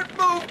 it won't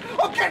move!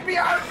 Oh, get me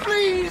out,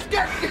 please!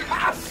 Get me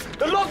out!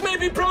 The lock may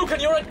be broken.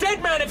 You're a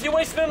dead man if you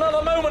wasted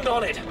another moment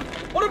on it.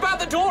 What about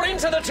the door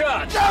into the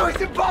church? No,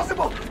 it's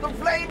impossible! The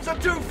flames are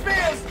too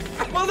fierce!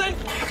 Well then,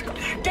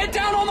 get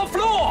down on the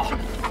floor!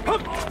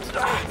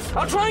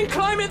 I'll try and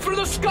climb in through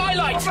the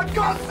skylight! Oh, for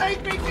God's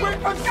sake, be quick!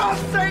 For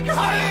God's sake,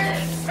 hurry!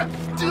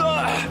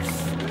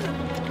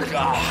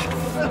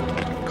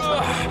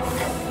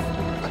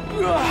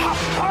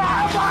 Oh,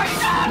 my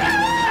God!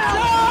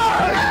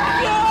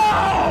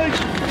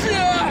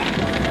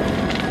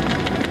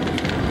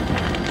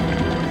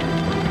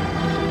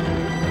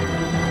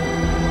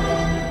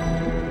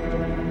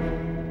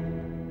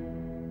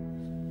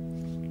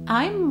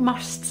 I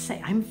must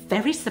say, I'm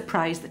very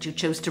surprised that you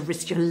chose to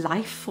risk your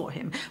life for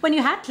him when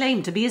you had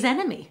claimed to be his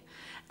enemy.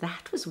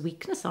 That was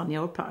weakness on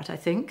your part, I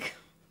think.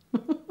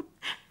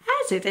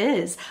 As it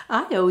is,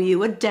 I owe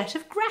you a debt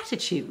of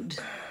gratitude.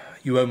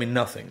 You owe me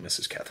nothing,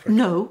 Mrs. Catherine.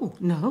 No,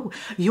 no.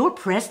 Your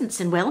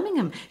presence in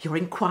Welmingham, your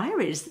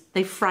inquiries,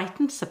 they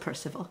frightened Sir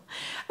Percival.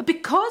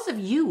 Because of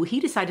you, he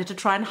decided to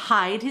try and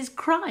hide his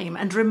crime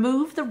and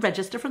remove the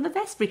register from the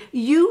vestry.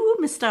 You,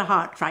 Mr.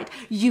 Hartwright,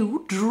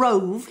 you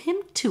drove him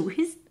to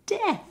his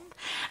death.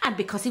 And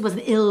because he was an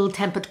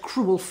ill-tempered,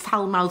 cruel,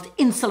 foul-mouthed,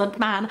 insolent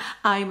man,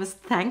 I must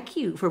thank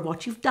you for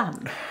what you've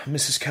done.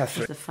 Mrs.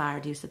 Catherine... Was the fire,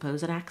 do you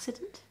suppose, an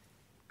accident?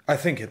 I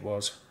think it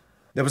was.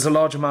 There was a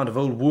large amount of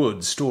old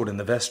wood stored in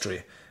the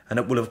vestry, and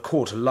it will have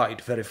caught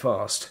alight very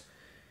fast.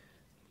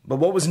 But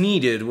what was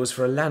needed was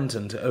for a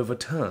lantern to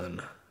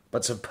overturn.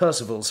 But Sir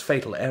Percival's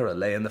fatal error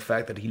lay in the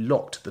fact that he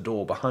locked the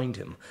door behind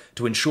him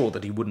to ensure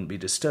that he wouldn't be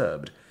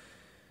disturbed.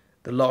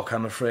 The lock,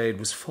 I'm afraid,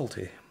 was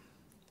faulty.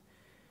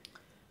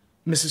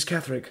 Mrs.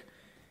 Catherine,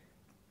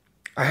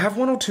 I have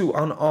one or two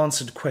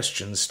unanswered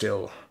questions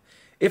still.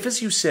 If,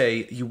 as you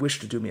say, you wish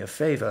to do me a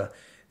favour,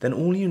 then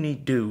all you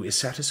need do is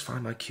satisfy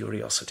my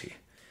curiosity.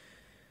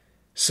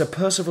 Sir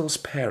Percival's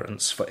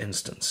parents, for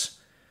instance,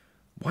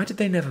 why did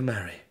they never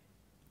marry?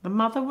 The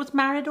mother was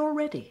married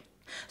already,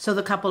 so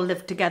the couple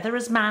lived together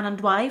as man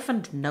and wife,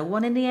 and no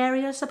one in the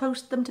area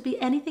supposed them to be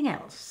anything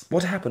else.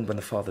 What happened when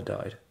the father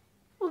died?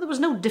 Well, there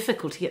was no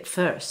difficulty at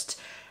first.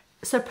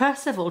 Sir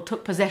Percival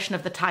took possession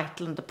of the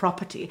title and the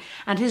property,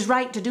 and his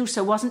right to do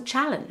so wasn't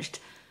challenged.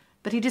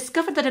 But he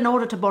discovered that in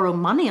order to borrow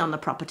money on the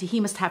property, he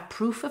must have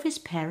proof of his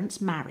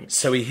parents' marriage.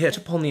 So he hit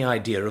upon the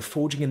idea of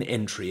forging an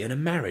entry in a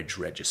marriage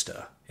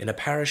register in a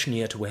parish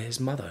near to where his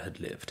mother had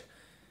lived.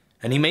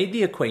 And he made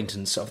the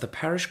acquaintance of the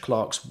parish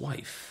clerk's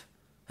wife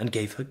and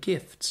gave her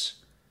gifts.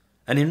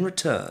 And in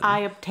return... I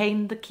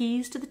obtained the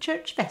keys to the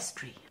church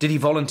vestry. Did he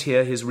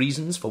volunteer his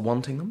reasons for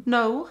wanting them?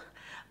 No,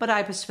 but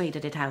I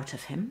persuaded it out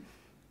of him.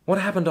 What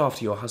happened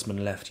after your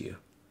husband left you?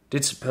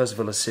 Did Sir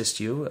Percival assist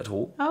you at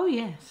all? Oh,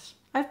 yes.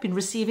 I've been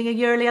receiving a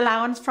yearly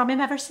allowance from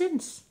him ever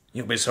since.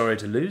 You'll be sorry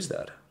to lose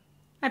that.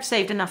 I've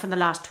saved enough in the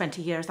last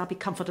 20 years. I'll be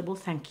comfortable,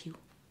 thank you.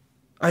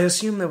 I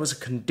assume there was a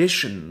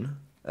condition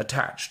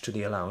attached to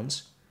the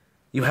allowance.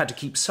 You had to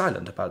keep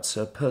silent about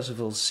Sir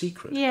Percival's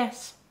secret.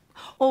 Yes.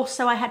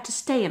 Also, I had to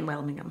stay in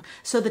Welmingham,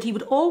 so that he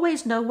would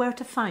always know where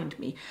to find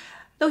me,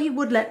 though he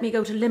would let me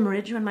go to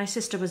Limmeridge when my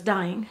sister was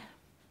dying.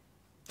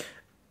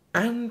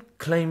 Anne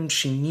claimed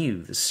she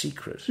knew the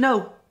secret.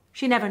 No,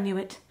 she never knew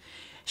it.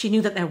 She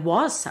knew that there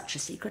was such a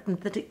secret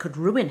and that it could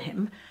ruin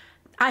him.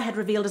 I had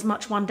revealed as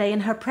much one day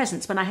in her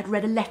presence when I had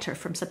read a letter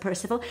from Sir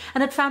Percival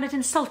and had found it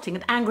insulting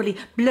and angrily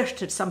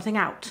blurted something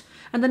out.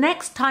 And the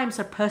next time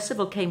Sir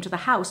Percival came to the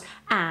house,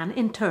 Anne,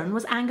 in turn,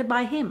 was angered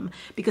by him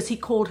because he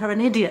called her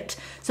an idiot.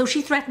 So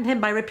she threatened him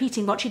by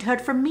repeating what she'd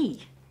heard from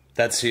me.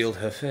 That sealed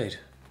her fate.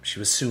 She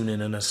was soon in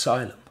an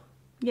asylum.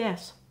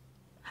 Yes.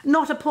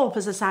 Not a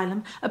pauper's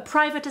asylum, a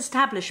private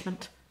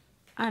establishment.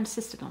 I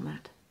insisted on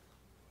that.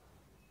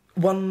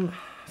 One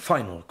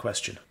final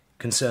question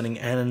concerning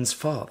Anne's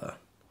father.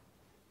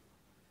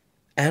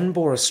 Anne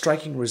bore a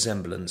striking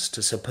resemblance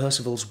to Sir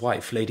Percival's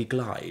wife, Lady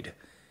Glyde,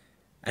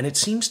 and it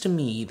seems to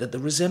me that the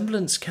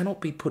resemblance cannot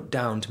be put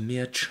down to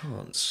mere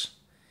chance.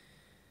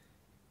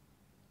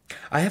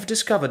 I have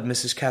discovered,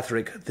 Mrs.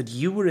 Catherick, that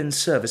you were in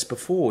service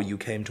before you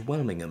came to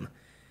Welmingham,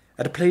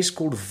 at a place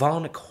called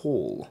Varnock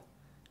Hall,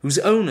 whose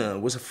owner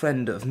was a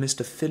friend of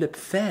Mr. Philip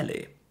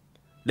Fairley,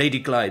 Lady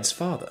Glyde's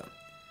father.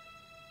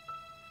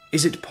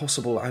 Is it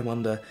possible, I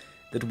wonder,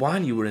 that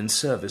while you were in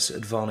service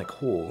at Varnock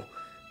Hall,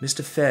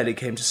 Mr. Fairley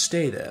came to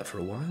stay there for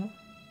a while?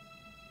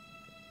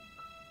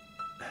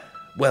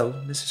 Well,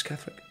 Mrs.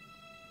 Catherick?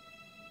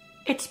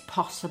 It's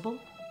possible.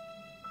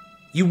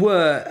 You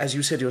were, as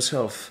you said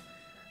yourself,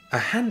 a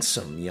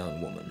handsome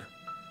young woman.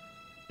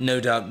 No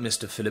doubt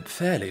Mr. Philip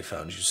Fairley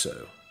found you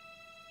so.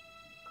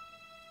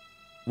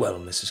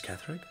 Well, Mrs.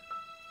 Catherick?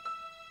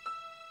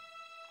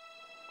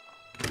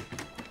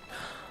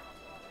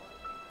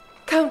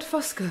 Count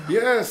Fosco.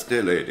 Yes,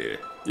 dear lady.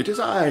 It is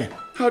I.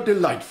 How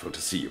delightful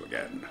to see you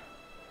again.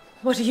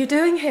 What are you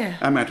doing here?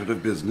 A matter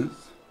of business.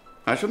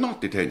 I shall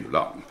not detain you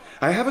long.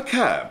 I have a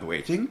cab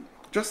waiting,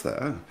 just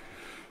there.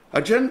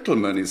 A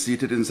gentleman is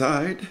seated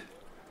inside.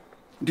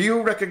 Do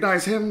you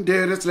recognize him,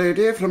 dearest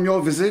lady, from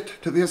your visit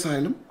to the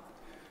asylum?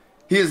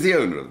 He is the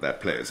owner of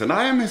that place, and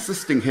I am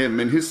assisting him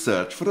in his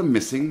search for a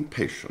missing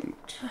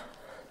patient.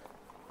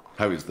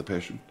 How is the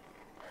patient?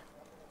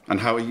 And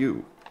how are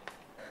you?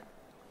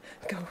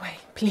 Go away,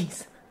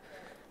 please.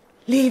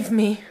 Leave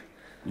me.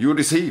 You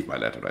received my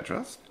letter, I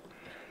trust.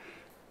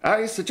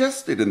 I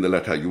suggested in the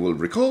letter, you will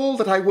recall,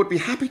 that I would be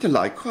happy to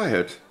lie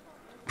quiet,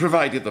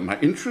 provided that my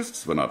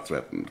interests were not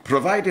threatened,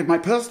 provided my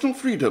personal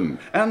freedom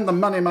and the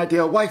money my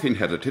dear wife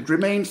inherited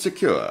remained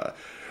secure.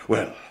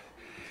 Well,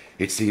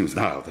 it seems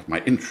now that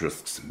my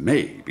interests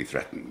may be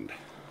threatened.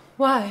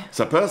 Why?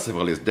 Sir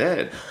Percival is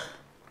dead.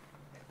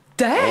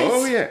 Dead?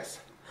 Oh, yes.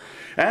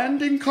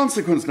 And in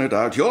consequence, no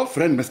doubt, your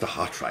friend Mr.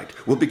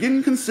 Hartright will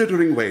begin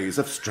considering ways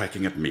of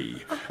striking at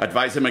me.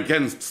 Advise him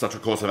against such a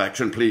course of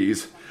action,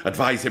 please.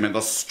 Advise him in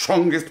the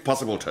strongest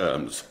possible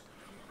terms.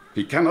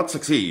 He cannot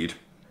succeed.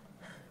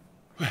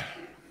 Well,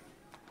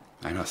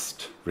 I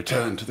must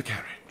return to the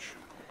carriage.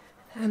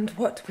 And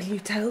what will you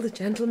tell the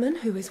gentleman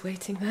who is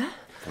waiting there?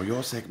 For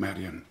your sake,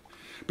 Marion,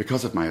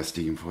 because of my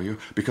esteem for you,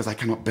 because I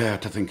cannot bear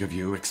to think of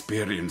you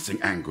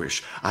experiencing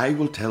anguish, I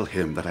will tell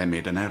him that I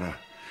made an error,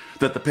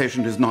 that the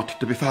patient is not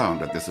to be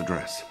found at this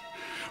address.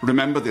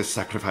 Remember this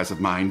sacrifice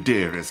of mine,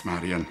 dearest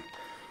Marion.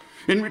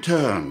 In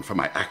return for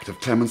my act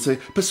of clemency,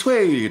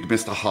 persuade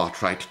Mr.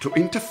 Hartright to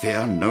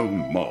interfere no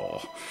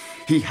more.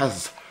 He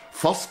has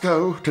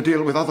Fosco to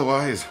deal with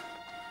otherwise,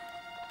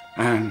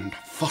 and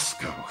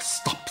Fosco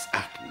stops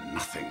at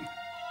nothing.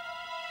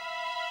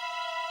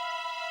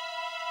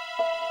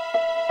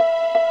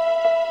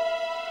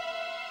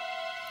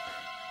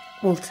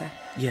 Walter.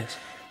 Yes?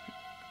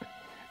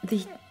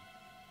 The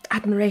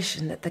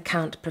admiration that the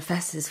Count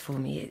professes for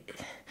me,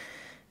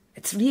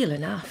 it's real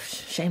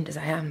enough, shamed as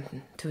I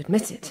am to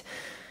admit it.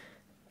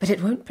 But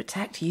it won't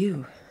protect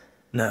you.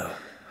 No,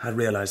 I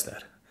realise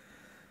that.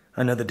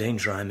 I know the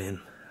danger I'm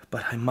in,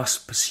 but I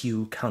must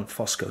pursue Count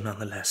Fosco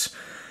nonetheless,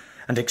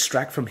 and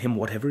extract from him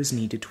whatever is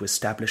needed to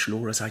establish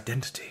Laura's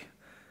identity.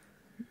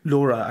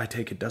 Laura, I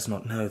take it, does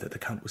not know that the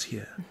Count was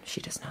here. She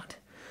does not.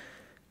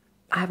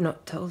 I have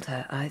not told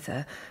her,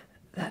 either,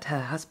 that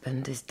her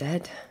husband is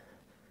dead.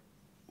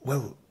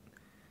 Well,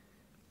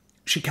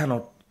 she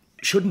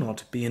should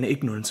not be in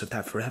ignorance of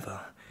that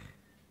forever.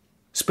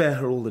 Spare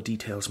her all the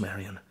details,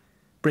 Marion.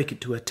 Break it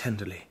to her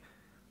tenderly.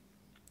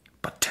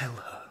 But tell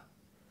her,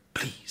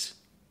 please.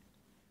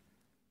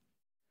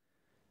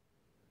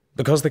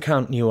 Because the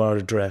Count knew our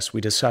address,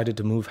 we decided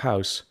to move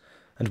house,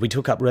 and we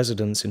took up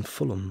residence in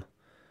Fulham.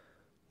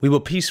 We were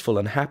peaceful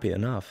and happy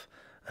enough,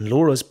 and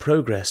Laura's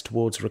progress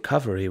towards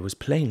recovery was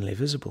plainly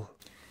visible.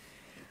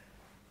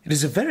 It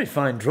is a very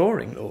fine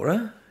drawing,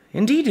 Laura.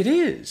 Indeed it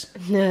is.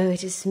 No,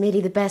 it is merely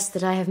the best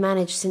that I have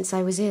managed since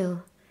I was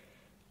ill.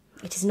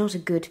 It is not a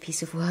good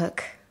piece of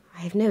work.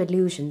 I have no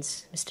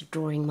illusions, Mr.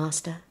 Drawing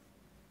Master.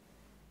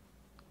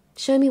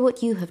 Show me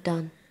what you have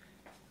done.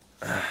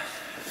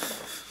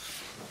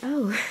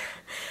 Oh.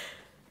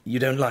 You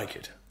don't like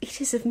it? It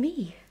is of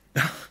me.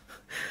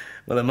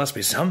 Well, there must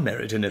be some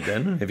merit in it,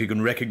 then, if you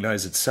can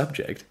recognise its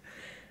subject.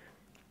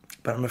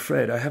 But I'm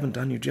afraid I haven't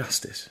done you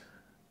justice.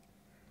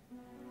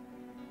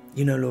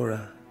 You know,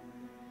 Laura,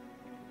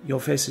 your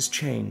face has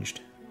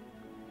changed.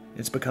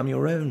 It's become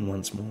your own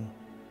once more.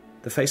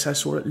 The face I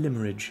saw at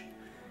Limmeridge.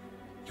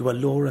 You are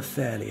Laura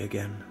Fairley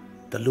again,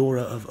 the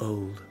Laura of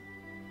old.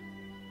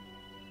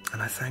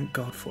 And I thank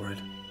God for it.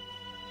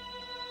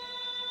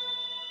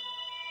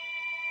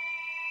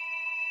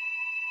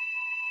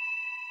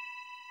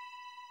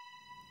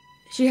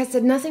 She has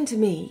said nothing to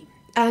me,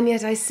 and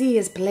yet I see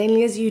as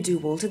plainly as you do,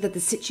 Walter, that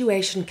the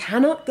situation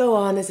cannot go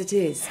on as it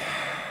is.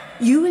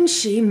 You and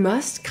she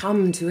must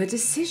come to a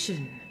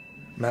decision.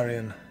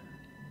 Marion,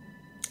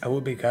 I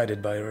will be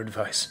guided by your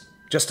advice,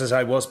 just as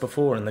I was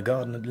before in the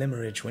garden at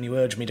Limmeridge when you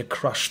urged me to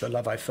crush the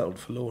love I felt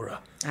for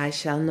Laura. I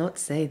shall not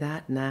say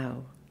that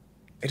now.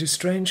 It is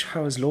strange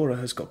how, as Laura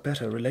has got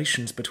better,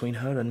 relations between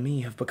her and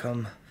me have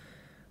become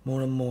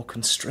more and more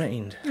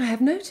constrained. I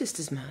have noticed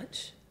as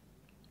much.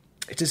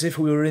 It's as if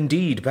we were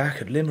indeed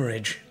back at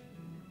Limmeridge.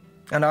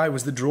 And I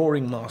was the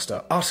drawing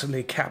master,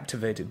 utterly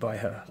captivated by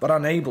her, but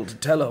unable to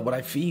tell her what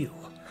I feel.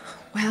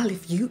 Well,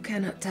 if you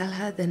cannot tell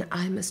her, then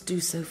I must do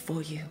so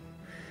for you.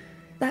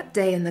 That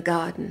day in the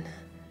garden,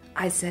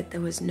 I said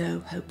there was no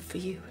hope for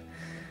you.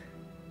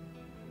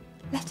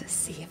 Let us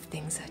see if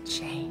things are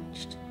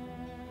changed.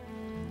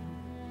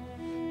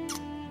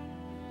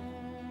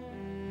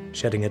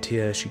 Shedding a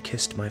tear, she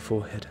kissed my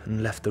forehead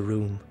and left the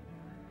room.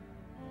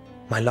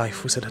 My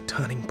life was at a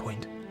turning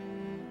point.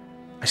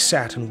 I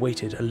sat and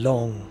waited a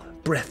long,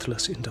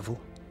 breathless interval.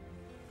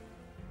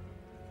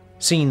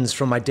 Scenes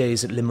from my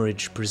days at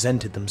Limmeridge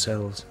presented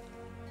themselves.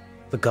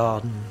 The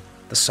garden,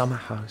 the summer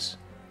house,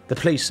 the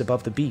place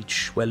above the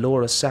beach where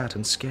Laura sat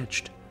and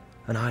sketched,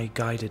 and I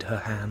guided her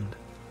hand.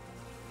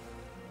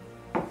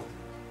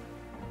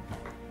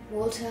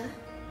 Walter?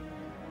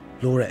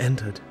 Laura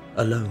entered,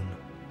 alone.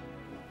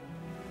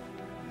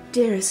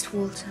 Dearest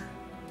Walter.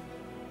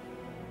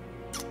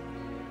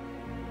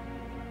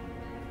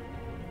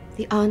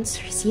 The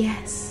answer is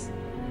yes.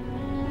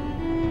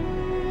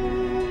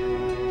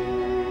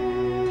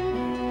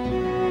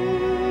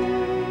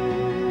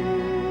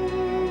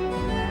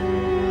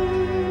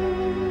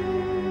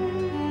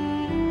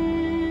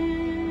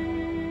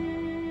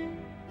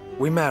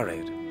 We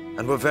married,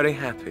 and were very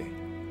happy.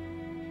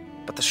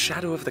 But the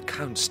shadow of the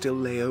Count still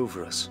lay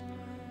over us.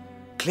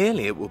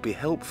 Clearly it would be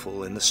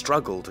helpful in the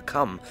struggle to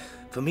come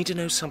for me to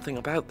know something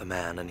about the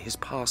man and his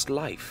past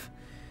life,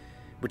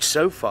 which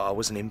so far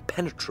was an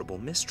impenetrable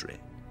mystery.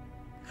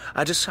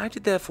 I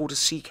decided therefore to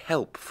seek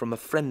help from a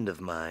friend of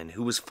mine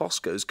who was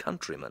Fosco's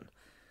countryman.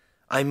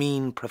 I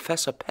mean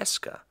Professor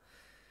Pesca.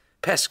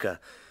 Pesca,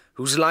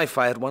 whose life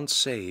I had once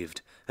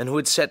saved, and who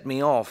had set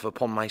me off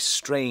upon my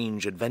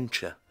strange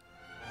adventure.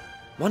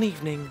 One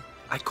evening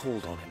I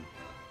called on him.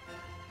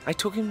 I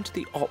took him to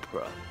the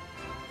opera.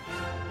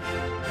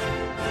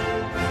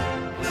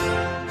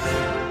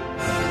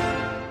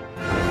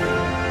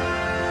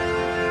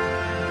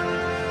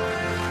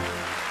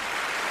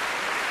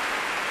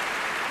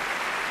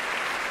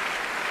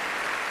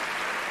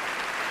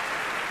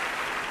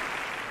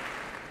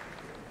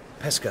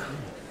 Pesca,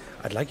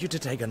 I'd like you to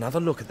take another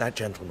look at that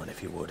gentleman,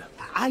 if you would.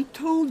 I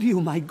told you,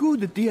 my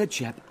good dear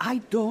chap, I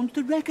don't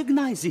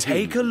recognize him.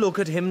 Take a look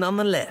at him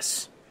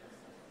nonetheless.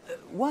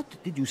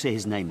 What did you say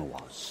his name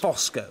was?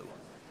 Fosco.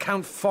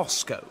 Count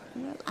Fosco.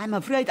 Well, I'm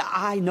afraid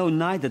I know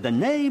neither the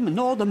name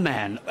nor the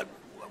man.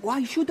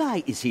 Why should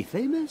I? Is he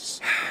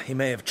famous? He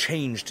may have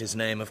changed his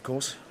name, of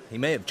course. He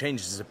may have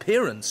changed his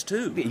appearance,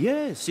 too.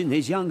 Yes, in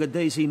his younger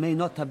days he may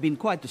not have been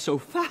quite so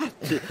fat.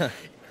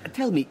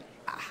 Tell me,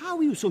 how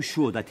are you so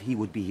sure that he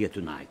would be here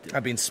tonight?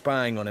 I've been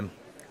spying on him.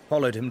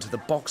 Followed him to the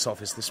box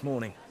office this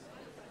morning.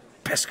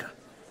 Pesca,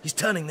 he's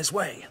turning this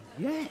way.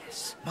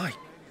 Yes. My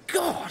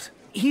God!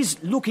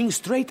 He's looking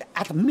straight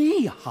at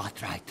me,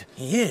 Hartright.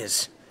 He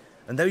is.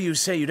 And though you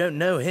say you don't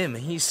know him,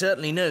 he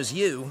certainly knows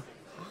you.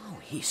 Oh,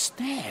 he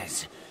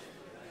stares.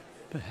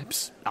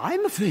 Perhaps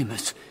I'm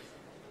famous.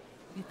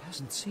 He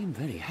doesn't seem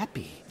very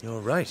happy.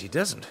 You're right, he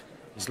doesn't.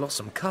 He's lost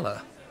some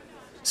colour.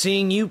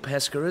 Seeing you,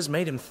 Pesca, has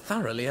made him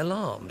thoroughly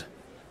alarmed.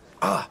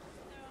 Ah,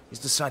 he's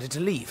decided to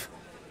leave.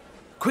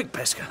 Quick,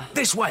 Pesca,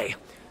 this way.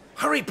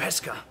 Hurry,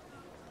 Pesca.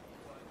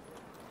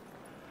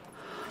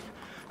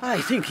 I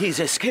think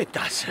he's escaped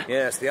us.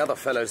 Yes, the other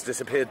fellow's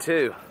disappeared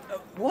too.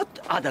 What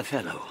other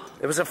fellow?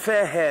 There was a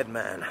fair-haired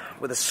man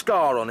with a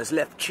scar on his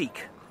left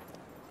cheek.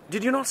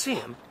 Did you not see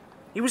him?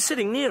 He was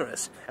sitting near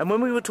us, and when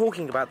we were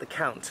talking about the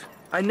Count,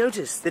 I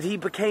noticed that he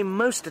became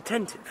most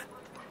attentive.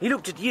 He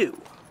looked at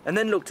you, and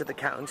then looked at the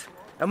Count,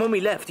 and when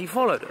we left, he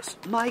followed us.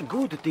 My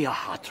good dear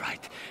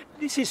Hartright,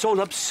 this is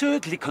all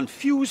absurdly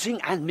confusing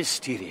and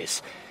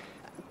mysterious.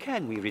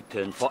 Can we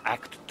return for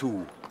Act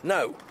 2?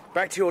 No.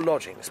 Back to your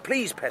lodgings.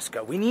 Please,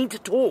 Pesca, we need to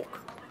talk.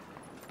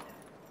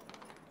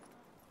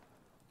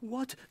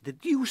 What the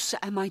deuce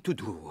am I to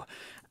do?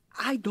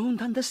 I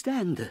don't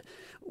understand.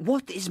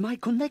 What is my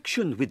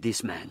connection with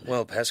this man?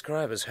 Well, Pesca,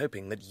 I was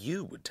hoping that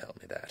you would tell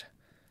me that.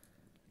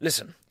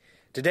 Listen,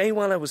 Today,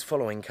 while I was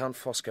following Count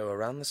Fosco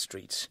around the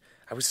streets,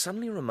 I was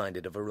suddenly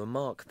reminded of a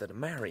remark that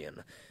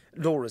Marion,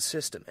 Laura's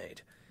sister,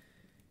 made.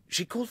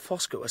 She called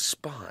Fosco a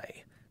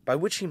spy, by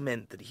which she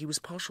meant that he was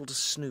partial to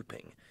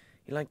snooping.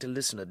 He liked to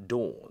listen at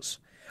doors.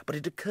 But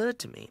it occurred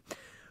to me,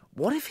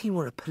 what if he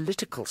were a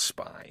political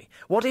spy?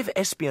 What if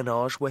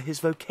espionage were his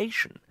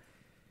vocation?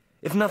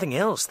 If nothing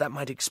else, that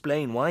might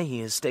explain why he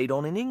has stayed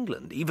on in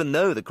England, even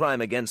though the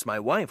crime against my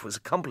wife was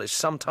accomplished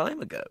some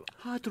time ago.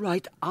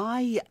 Cartwright,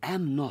 I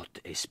am not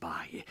a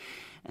spy.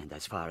 And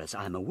as far as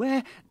I'm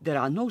aware, there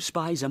are no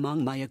spies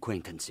among my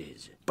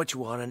acquaintances. But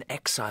you are an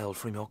exile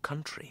from your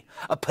country,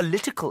 a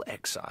political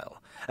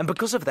exile. And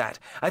because of that,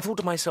 I thought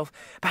to myself,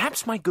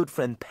 perhaps my good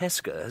friend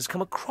Pesca has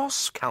come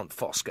across Count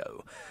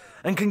Fosco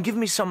and can give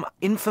me some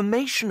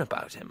information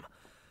about him.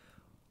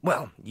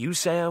 Well, you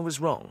say I was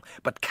wrong,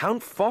 but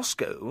Count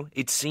Fosco,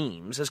 it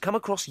seems, has come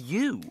across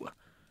you.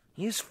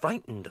 He is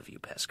frightened of you,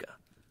 Pesca.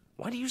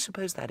 Why do you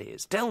suppose that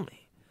is? Tell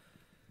me.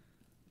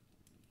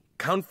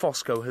 Count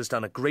Fosco has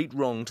done a great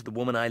wrong to the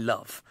woman I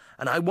love,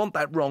 and I want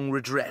that wrong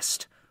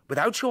redressed.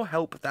 Without your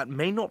help, that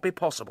may not be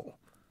possible.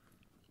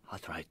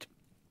 Cartwright,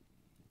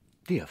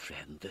 dear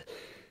friend,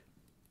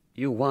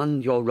 you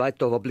won your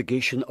right of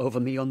obligation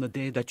over me on the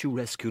day that you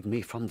rescued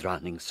me from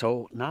drowning,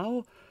 so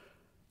now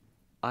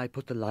I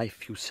put the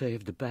life you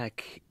saved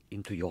back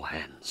into your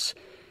hands.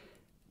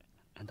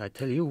 And I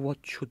tell you what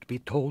should be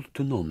told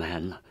to no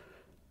man.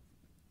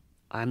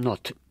 I am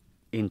not,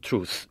 in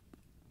truth,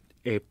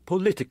 a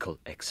political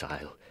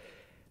exile.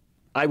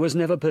 I was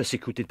never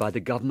persecuted by the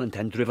government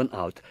and driven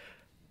out.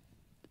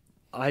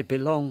 I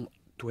belong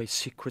to a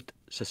secret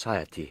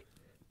society.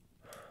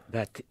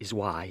 That is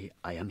why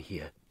I am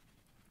here.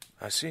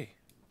 I see.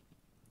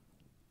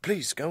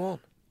 Please, go on.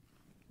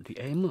 The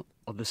aim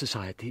of the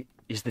society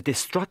is the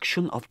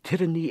destruction of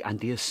tyranny and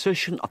the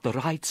assertion of the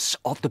rights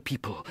of the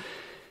people.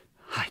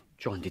 I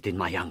joined it in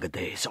my younger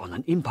days on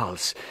an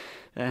impulse,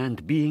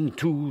 and being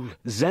too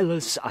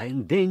zealous, I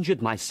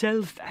endangered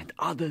myself and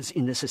others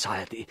in the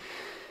society.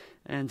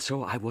 And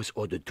so I was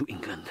ordered to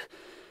England,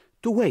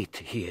 to wait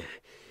here,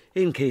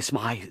 in case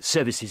my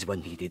services were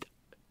needed.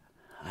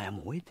 I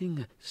am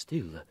waiting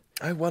still.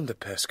 I wonder,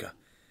 Pesca,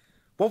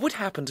 what would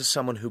happen to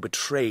someone who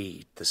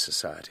betrayed the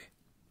society?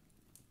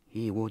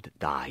 He would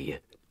die.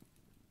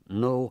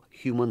 No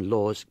human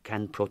laws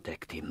can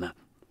protect him.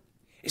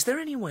 Is there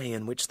any way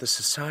in which the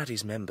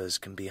society's members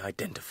can be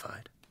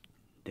identified?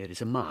 There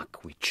is a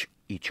mark which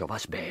each of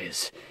us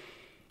bears.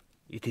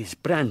 It is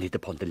branded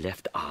upon the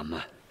left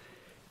arm.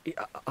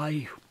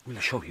 I will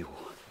show you.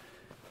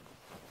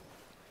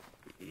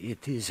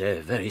 It is a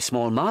very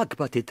small mark,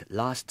 but it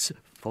lasts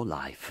for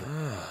life.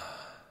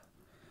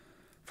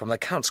 From the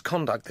Count's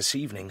conduct this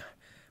evening,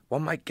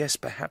 one might guess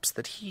perhaps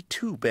that he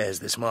too bears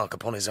this mark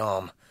upon his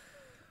arm.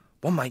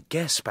 One might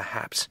guess,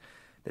 perhaps,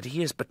 that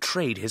he has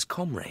betrayed his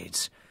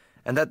comrades,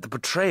 and that the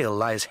betrayal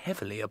lies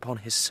heavily upon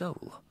his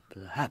soul.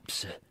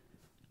 Perhaps.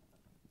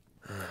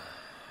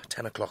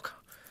 10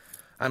 o'clock.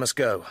 I must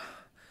go.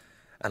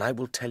 And I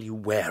will tell you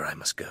where I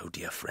must go,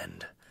 dear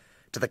friend.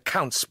 To the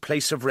Count's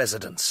place of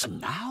residence.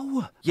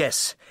 Now?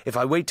 Yes, if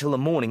I wait till the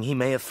morning, he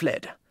may have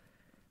fled.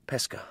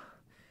 Pesca,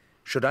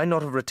 should I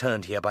not have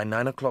returned here by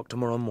 9 o'clock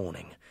tomorrow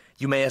morning,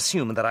 you may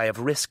assume that I have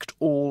risked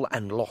all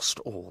and lost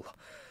all.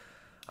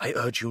 I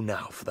urge you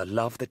now, for the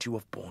love that you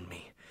have borne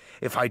me,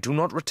 if I do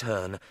not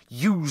return,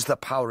 use the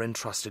power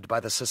entrusted by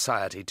the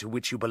society to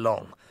which you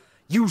belong.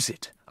 Use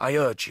it, I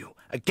urge you,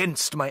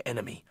 against my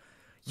enemy.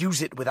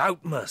 Use it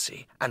without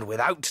mercy and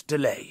without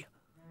delay.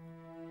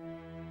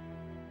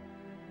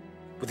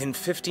 Within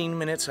 15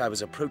 minutes, I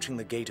was approaching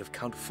the gate of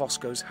Count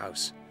Fosco's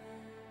house.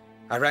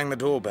 I rang the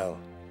doorbell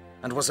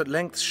and was at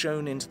length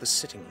shown into the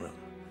sitting room.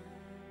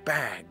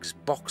 Bags,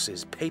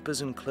 boxes,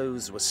 papers and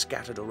clothes were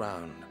scattered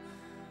around.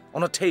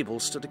 On a table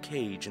stood a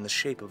cage in the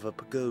shape of a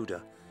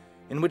pagoda,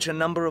 in which a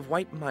number of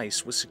white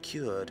mice were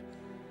secured.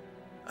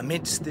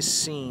 Amidst this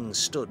scene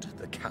stood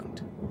the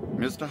Count.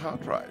 Mr.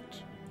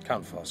 Hartright.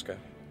 Count Fosco.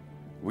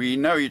 We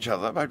know each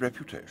other by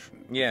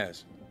reputation.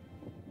 Yes.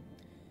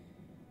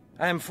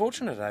 I am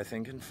fortunate, I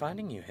think, in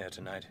finding you here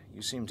tonight.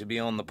 You seem to be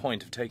on the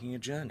point of taking a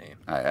journey.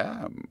 I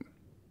am.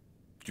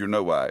 Do you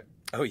know why?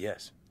 Oh,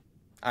 yes.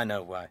 I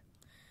know why.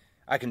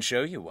 I can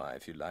show you why,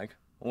 if you like.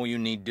 All you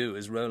need do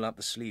is roll up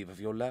the sleeve of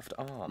your left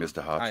arm.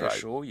 Mr. Hartright. I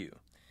assure you,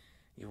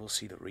 you will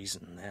see the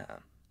reason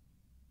there.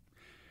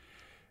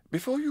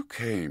 Before you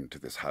came to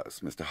this house,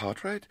 Mr.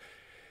 Hartright,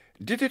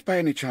 did it by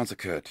any chance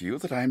occur to you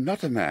that I am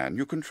not a man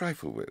you can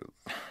trifle with?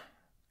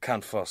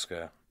 Count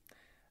Fosco,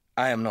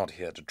 I am not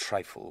here to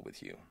trifle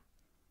with you.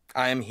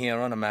 I am here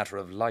on a matter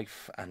of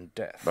life and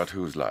death. But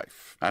whose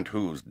life and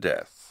whose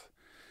death?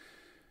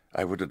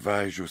 I would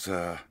advise you,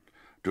 sir,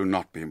 do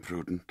not be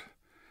imprudent.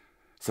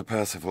 Sir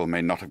Percival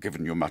may not have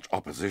given you much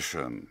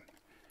opposition,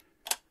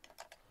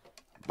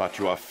 but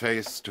you are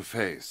face to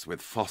face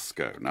with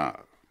Fosco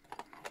now.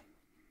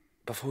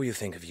 Before you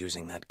think of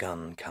using that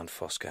gun, Count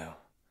Fosco,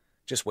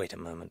 just wait a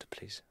moment,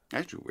 please.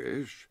 As you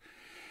wish.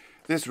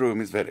 This room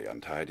is very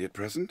untidy at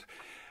present.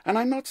 and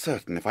I'm not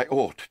certain if I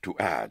ought to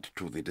add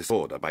to the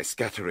disorder by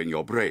scattering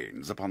your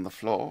brains upon the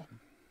floor.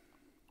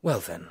 Well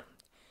then,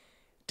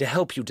 to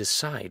help you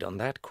decide on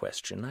that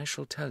question, I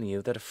shall tell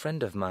you that a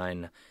friend of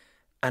mine,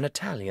 an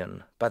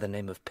Italian by the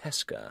name of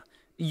Pesca,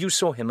 you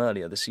saw him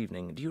earlier this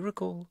evening, do you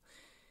recall?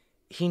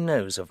 He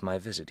knows of my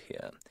visit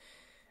here,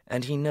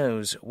 and he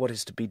knows what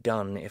is to be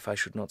done if I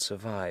should not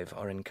survive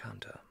our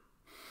encounter.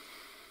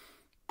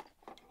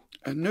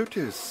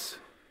 Notice,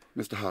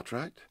 Mr.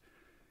 Hartright,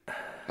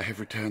 I have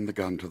returned the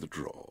gun to the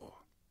drawer.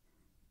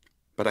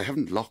 But I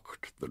haven't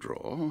locked the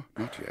drawer,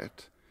 not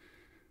yet.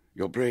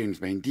 Your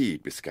brains may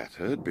indeed be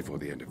scattered before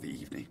the end of the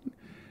evening,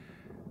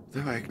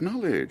 though I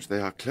acknowledge they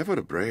are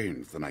cleverer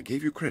brains than I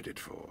gave you credit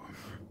for.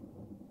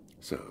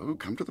 So,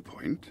 come to the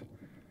point.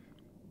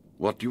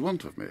 What do you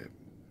want of me?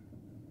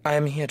 I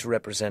am here to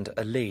represent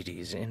a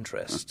lady's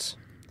interests.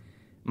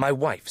 My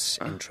wife's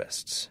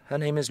interests. Her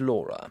name is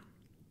Laura.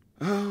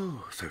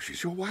 Oh, so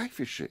she's your wife,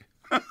 is she?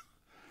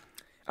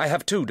 I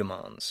have two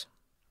demands.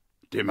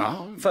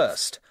 Demands?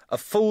 First, a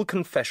full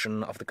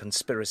confession of the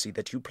conspiracy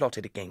that you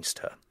plotted against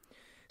her.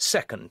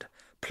 Second,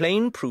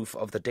 plain proof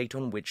of the date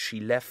on which she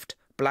left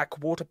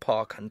Blackwater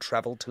Park and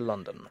travelled to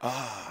London.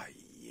 Ah,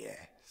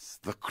 yes,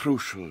 the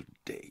crucial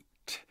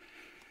date.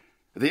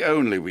 The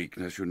only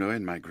weakness, you know,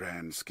 in my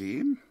grand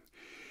scheme.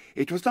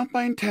 It was not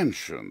my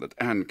intention that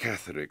Anne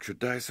Catherick should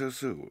die so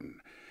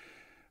soon.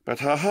 But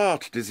her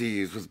heart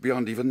disease was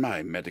beyond even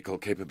my medical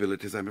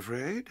capabilities, I'm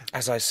afraid.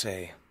 As I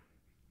say,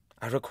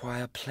 I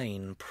require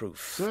plain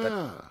proof.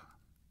 Sir,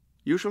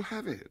 you shall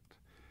have it.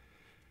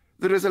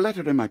 There is a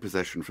letter in my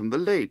possession from the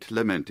late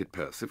lamented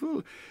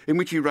Percival, in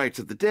which he writes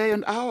of the day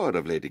and hour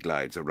of Lady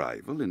Glyde's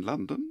arrival in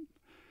London.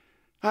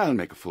 I'll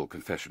make a full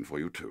confession for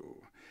you,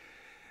 too.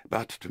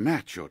 But to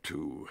match your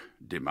two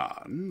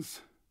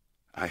demands,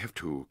 I have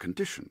two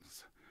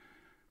conditions.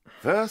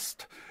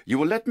 First, you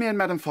will let me and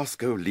Madame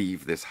Fosco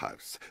leave this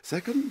house.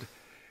 Second,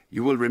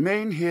 you will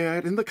remain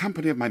here in the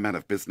company of my man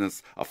of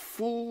business a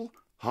full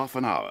half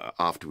an hour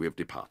after we have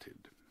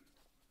departed.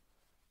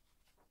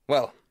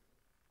 Well,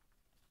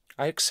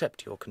 I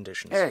accept your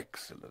conditions.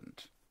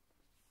 Excellent.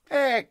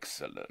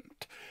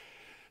 Excellent.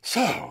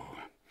 So,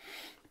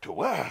 to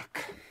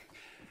work.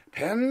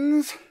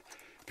 Pens,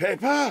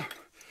 paper.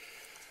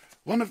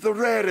 One of the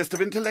rarest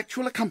of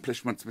intellectual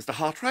accomplishments, Mr.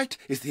 Hartright,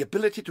 is the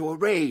ability to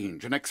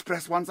arrange and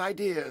express one's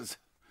ideas.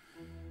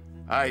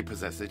 I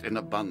possess it in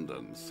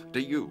abundance. Do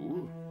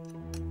you?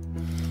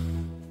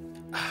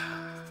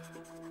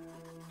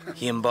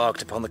 He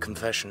embarked upon the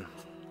confession.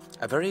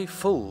 A very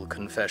full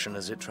confession,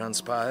 as it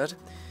transpired,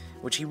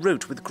 which he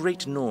wrote with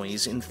great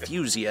noise,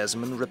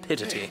 enthusiasm, and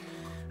rapidity,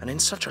 and in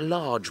such a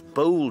large,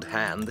 bold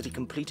hand that he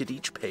completed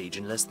each page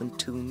in less than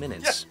 2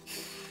 minutes.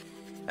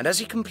 And as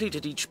he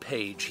completed each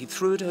page, he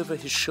threw it over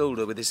his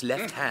shoulder with his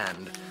left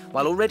hand,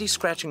 while already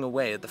scratching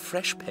away at the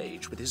fresh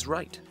page with his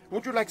right.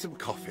 Would you like some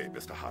coffee,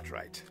 Mr.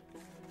 Hartright?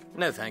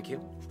 No, thank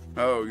you.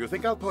 Oh, you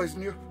think I'll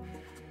poison you?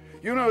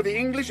 You know, the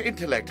English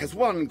intellect has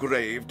one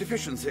grave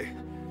deficiency.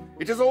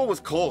 It is always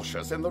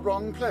cautious in the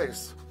wrong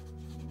place.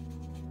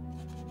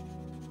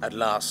 At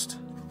last,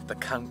 the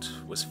count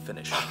was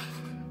finished.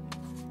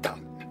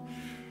 Done.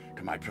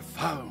 To my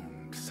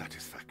profound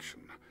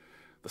satisfaction.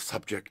 The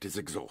subject is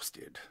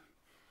exhausted.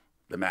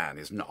 The man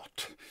is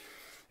not.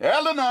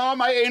 Eleanor,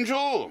 my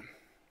angel!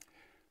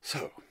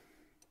 So,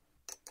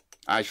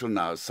 I shall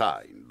now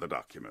sign the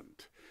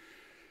document.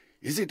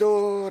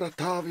 Isidore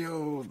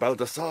Ottavio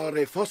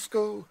Baldassare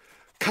Fosco,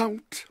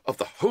 Count of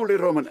the Holy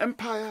Roman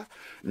Empire,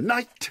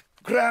 Knight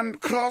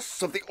Grand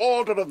Cross of the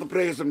Order of the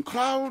Brazen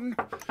Crown.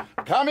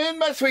 Come in,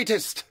 my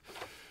sweetest.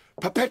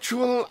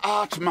 Perpetual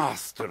Art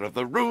Master of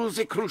the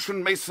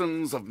Rosicrucian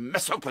Masons of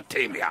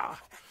Mesopotamia.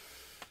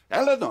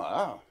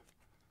 Eleanor,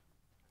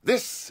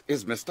 this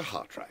is Mr.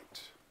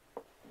 Hartright.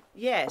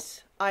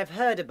 Yes, I've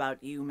heard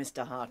about you,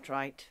 Mr.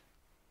 Hartright.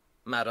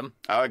 Madam?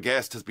 Our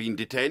guest has been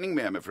detaining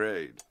me, I'm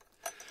afraid.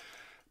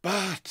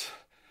 But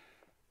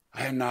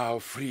I am now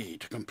free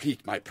to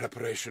complete my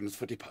preparations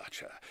for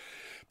departure.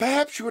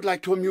 Perhaps you would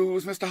like to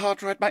amuse Mr.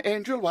 Hartright, my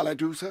angel, while I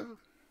do so?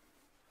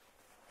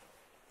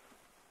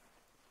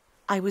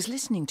 I was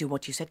listening to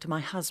what you said to my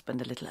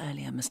husband a little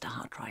earlier, Mr.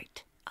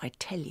 Hartright. I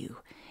tell you,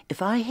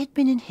 if I had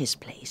been in his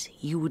place,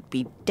 you would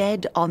be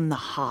dead on the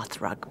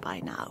hearthrug by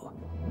now.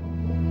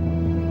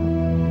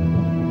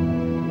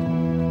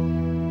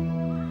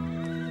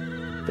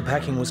 The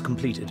packing was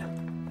completed.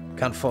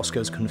 Count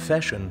Fosco's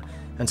confession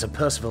and Sir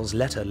Percival's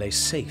letter lay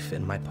safe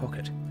in my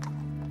pocket.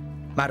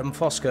 Madame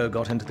Fosco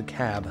got into the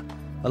cab,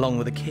 along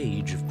with a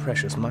cage of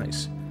precious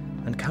mice,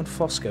 and Count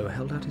Fosco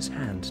held out his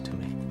hand to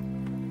me.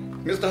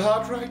 Mr.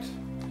 Hartright,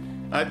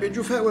 I bid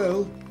you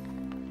farewell.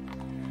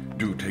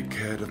 Do take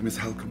care of Miss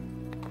Halcombe.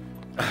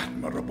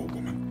 Admirable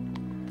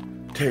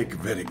woman. Take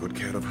very good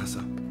care of her,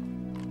 sir.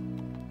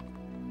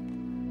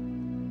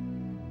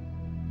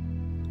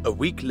 A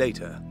week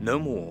later, no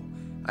more,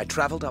 I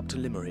travelled up to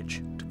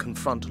Limmeridge to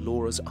confront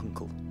Laura's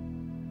uncle.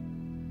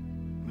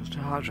 Mr.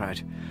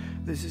 Hartright,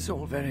 this is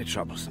all very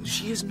troublesome.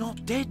 She is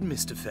not dead,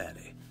 Mr.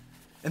 Fairley.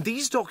 And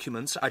these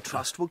documents, I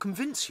trust, will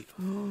convince you.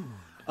 Oh.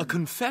 A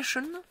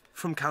confession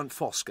from Count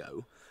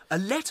Fosco, a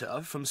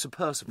letter from Sir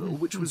Percival,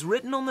 which was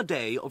written on the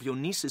day of your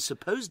niece's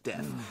supposed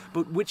death,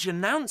 but which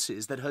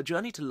announces that her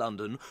journey to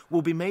London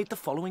will be made the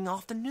following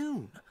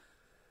afternoon.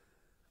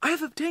 I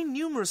have obtained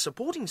numerous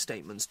supporting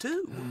statements,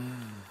 too.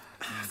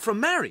 From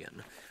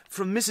Marion,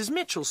 from Mrs.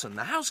 Mitchelson,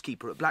 the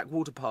housekeeper at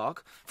Blackwater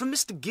Park, from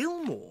Mr.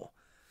 Gilmore.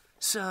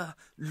 Sir,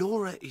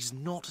 Laura is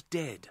not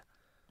dead.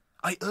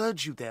 I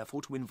urge you,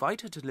 therefore, to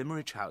invite her to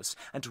Limmeridge House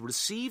and to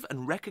receive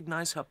and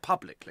recognise her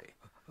publicly.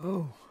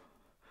 Oh,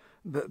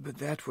 but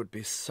that would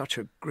be such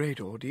a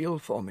great ordeal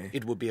for me.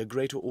 It would be a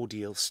greater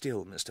ordeal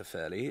still, Mr.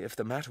 Fairley, if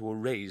the matter were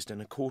raised in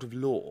a court of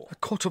law. A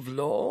court of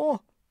law?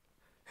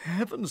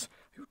 Heavens,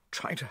 are you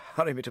trying to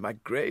hurry me to my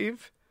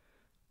grave?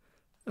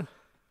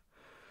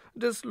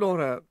 Does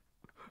Laura,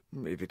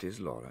 if it is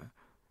Laura,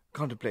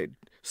 contemplate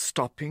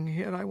stopping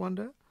here, I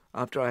wonder,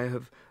 after I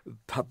have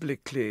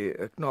publicly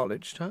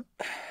acknowledged her?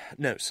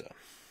 No, sir.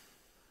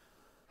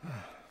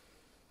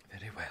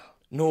 Very well.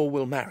 Nor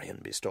will Marion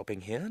be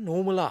stopping here,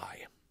 nor will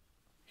I.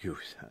 You,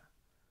 sir?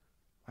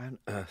 Why on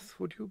earth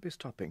would you be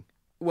stopping?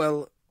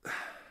 Well,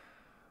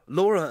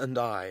 Laura and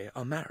I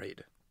are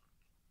married.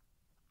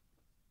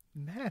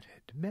 Married?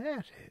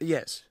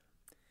 Yes.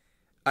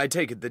 I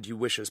take it that you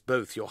wish us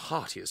both your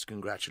heartiest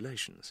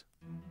congratulations.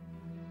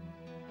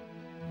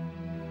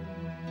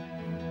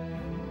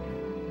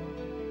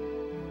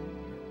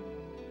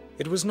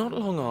 It was not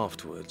long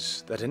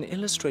afterwards that an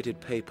illustrated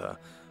paper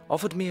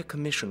offered me a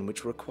commission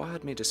which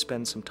required me to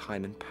spend some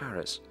time in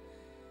Paris.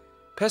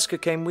 Pesca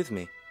came with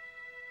me.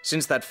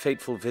 Since that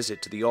fateful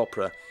visit to the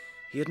opera,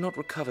 he had not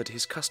recovered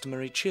his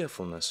customary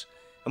cheerfulness,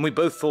 and we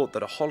both thought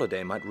that a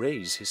holiday might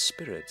raise his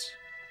spirits.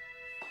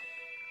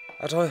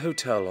 At our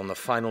hotel on the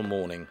final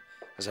morning,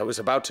 as I was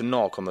about to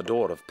knock on the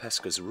door of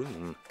Pesca's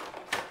room,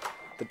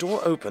 the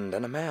door opened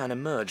and a man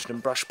emerged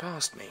and brushed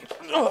past me.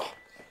 Ugh!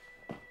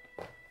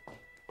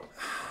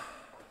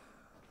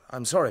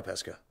 I'm sorry,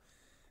 Pesca.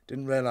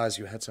 Didn't realize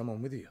you had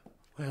someone with you.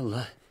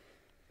 Well,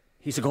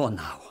 he's gone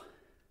now.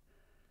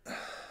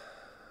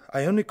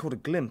 I only caught a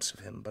glimpse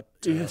of him, but...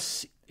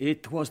 Yes,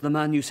 it was the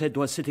man you said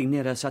was sitting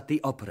near us at the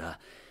opera.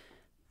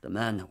 The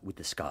man with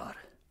the scar.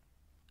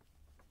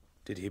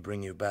 Did he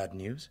bring you bad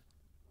news?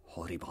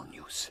 Horrible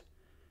news.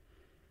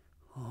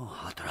 Oh,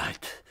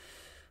 Hartright.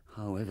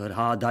 However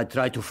hard I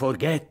try to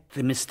forget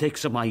the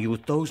mistakes of my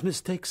youth, those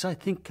mistakes, I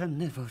think, can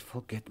never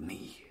forget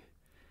me.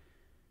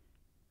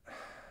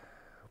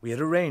 We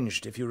had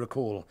arranged, if you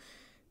recall,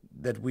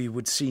 that we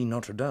would see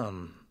Notre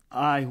Dame.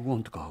 I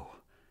won't go.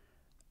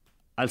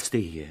 I'll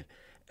stay here.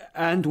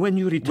 And when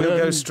you return... We'll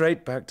go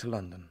straight back to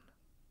London.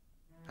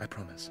 I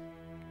promise.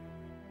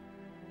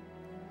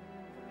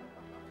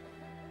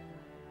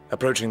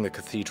 Approaching the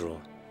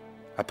cathedral,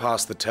 I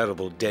passed the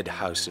terrible dead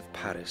house of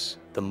Paris,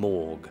 the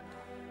morgue,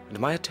 and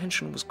my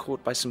attention was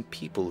caught by some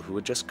people who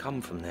had just come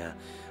from there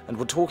and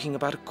were talking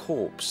about a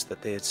corpse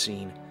that they had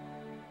seen.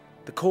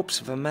 The corpse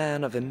of a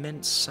man of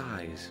immense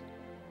size.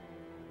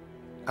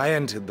 I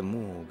entered the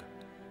morgue.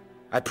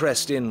 I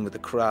pressed in with the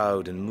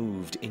crowd and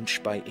moved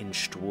inch by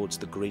inch towards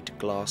the great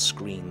glass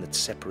screen that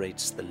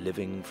separates the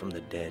living from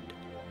the dead.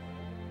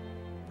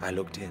 I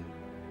looked in.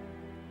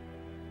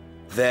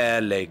 There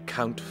lay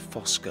Count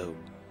Fosco.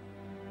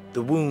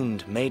 The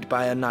wound made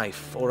by a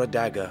knife or a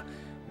dagger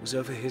was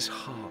over his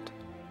heart.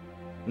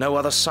 No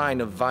other sign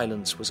of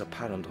violence was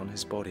apparent on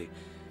his body,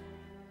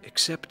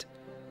 except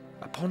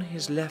upon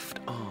his left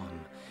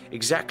arm,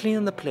 exactly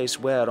in the place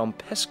where, on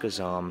Pesca's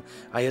arm,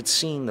 I had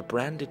seen the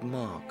branded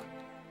mark.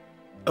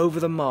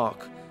 Over the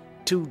mark,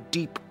 2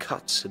 deep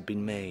cuts had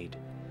been made,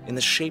 in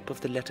the shape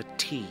of the letter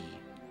T.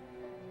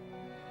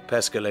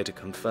 Pesca later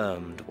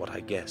confirmed what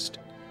I guessed.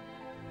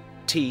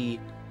 T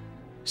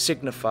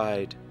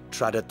signified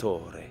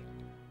traditore,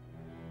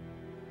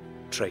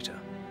 traitor.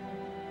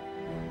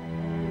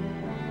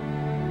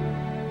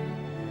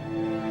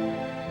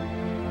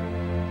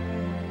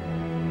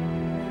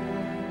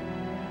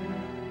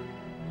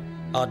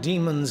 Our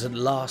demons at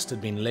last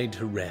had been laid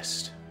to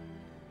rest.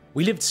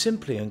 We lived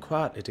simply and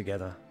quietly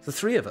together, the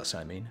 3 of us,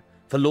 I mean,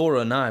 for Laura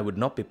and I would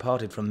not be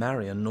parted from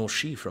Marion, nor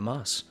she from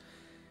us.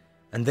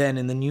 And then,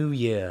 in the new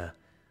year,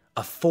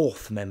 a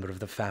 4th member of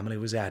the family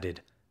was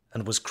added,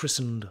 and was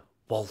christened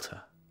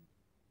Walter.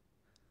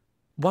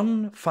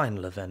 One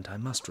final event I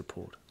must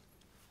report.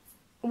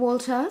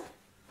 Walter?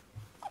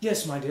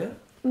 Yes, my dear?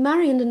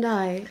 Marion and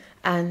I...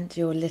 And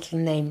your little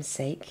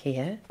namesake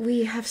here?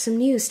 We have some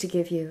news to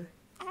give you.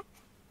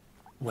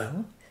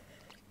 Well?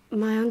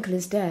 My uncle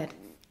is dead.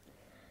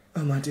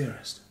 Oh, my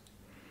dearest.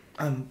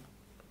 I'm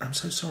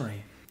so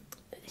sorry.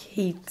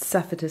 He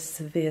suffered a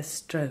severe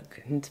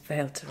stroke and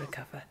failed to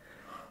recover.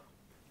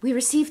 We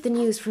received the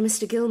news from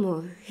Mr.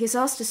 Gilmore. He has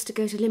asked us to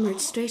go to Limmeridge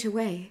straight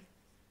away.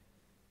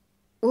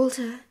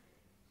 Walter,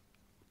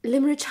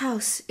 Limmeridge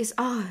House is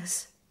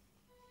ours.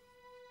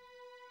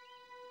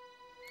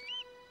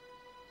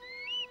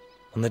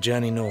 On the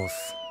journey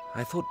north,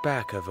 I thought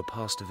back over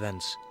past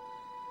events.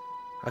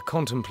 I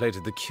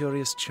contemplated the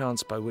curious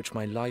chance by which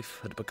my life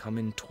had become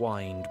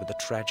entwined with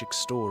the tragic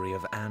story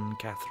of Anne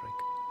Catherick.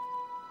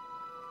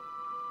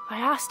 I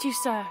asked you,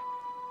 sir.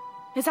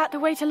 Is that the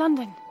way to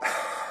London?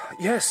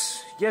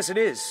 Yes, it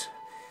is.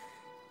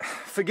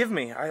 Forgive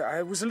me,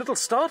 I was a little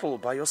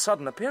startled by your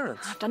sudden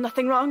appearance. I've done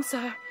nothing wrong,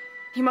 sir.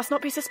 You must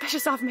not be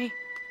suspicious of me.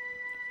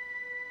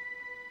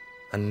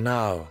 And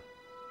now,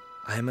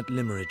 I am at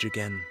Limmeridge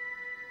again.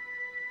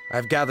 I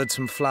have gathered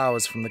some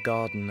flowers from the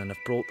garden and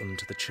have brought them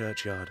to the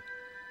churchyard.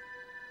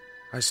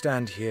 I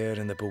stand here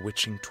in the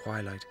bewitching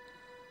twilight,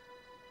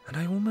 and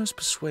I almost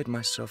persuade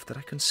myself that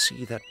I can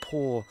see that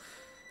poor,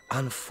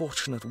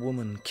 unfortunate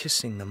woman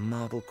kissing the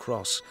marble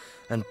cross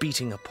and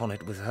beating upon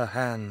it with her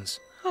hands.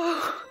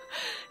 Oh,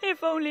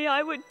 if only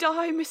I would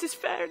die, Mrs.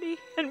 Fairley,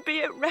 and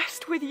be at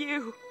rest with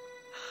you.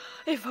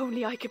 If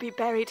only I could be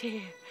buried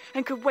here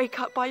and could wake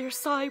up by your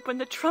side when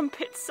the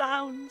trumpet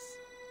sounds.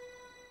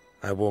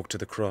 I walk to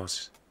the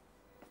cross.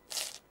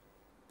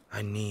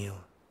 I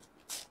kneel,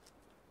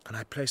 and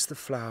I place the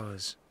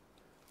flowers,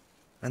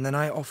 and then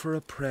I offer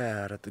a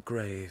prayer at the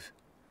grave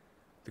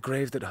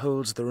that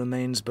holds the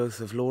remains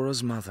both of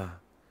Laura's mother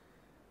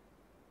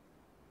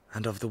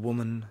and of the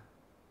woman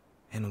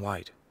in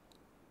white.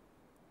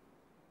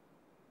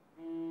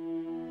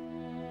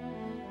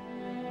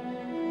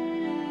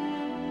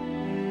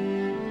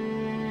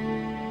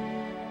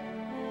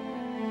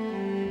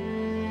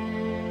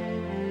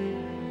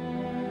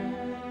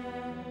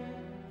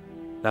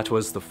 That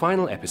was the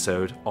final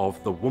episode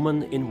of The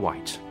Woman in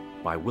White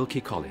by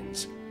Wilkie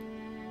Collins,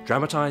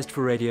 dramatised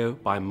for radio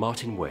by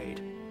Martin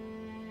Wade.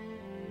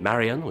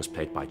 Marian was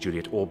played by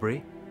Juliet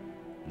Aubrey,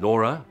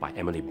 Laura by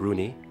Emily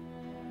Bruni,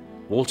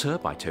 Walter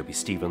by Toby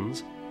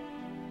Stevens,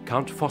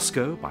 Count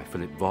Fosco by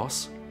Philip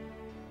Voss,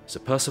 Sir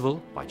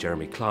Percival by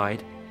Jeremy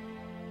Clyde,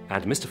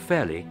 and Mr.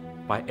 Fairley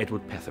by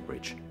Edward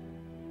Petherbridge.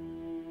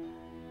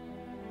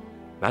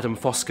 Madame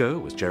Fosco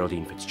was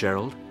Geraldine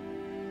Fitzgerald,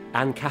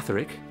 Anne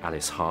Catherick,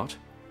 Alice Hart,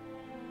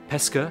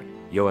 Pesca,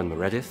 Johan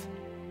Meredith,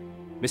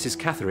 Mrs.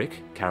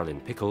 Catherick, Carolyn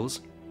Pickles,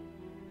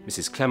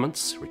 Mrs.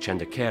 Clements,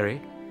 Richenda Carey,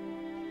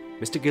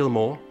 Mr.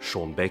 Gilmore,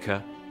 Sean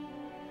Baker,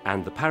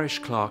 and the parish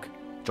clerk,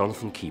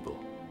 Jonathan Keeble.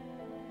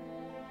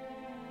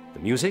 The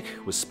music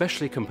was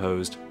specially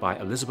composed by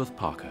Elizabeth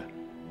Parker.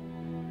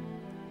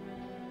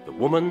 The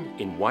Woman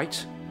in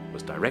White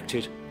was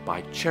directed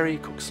by Cherry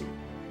Cookson.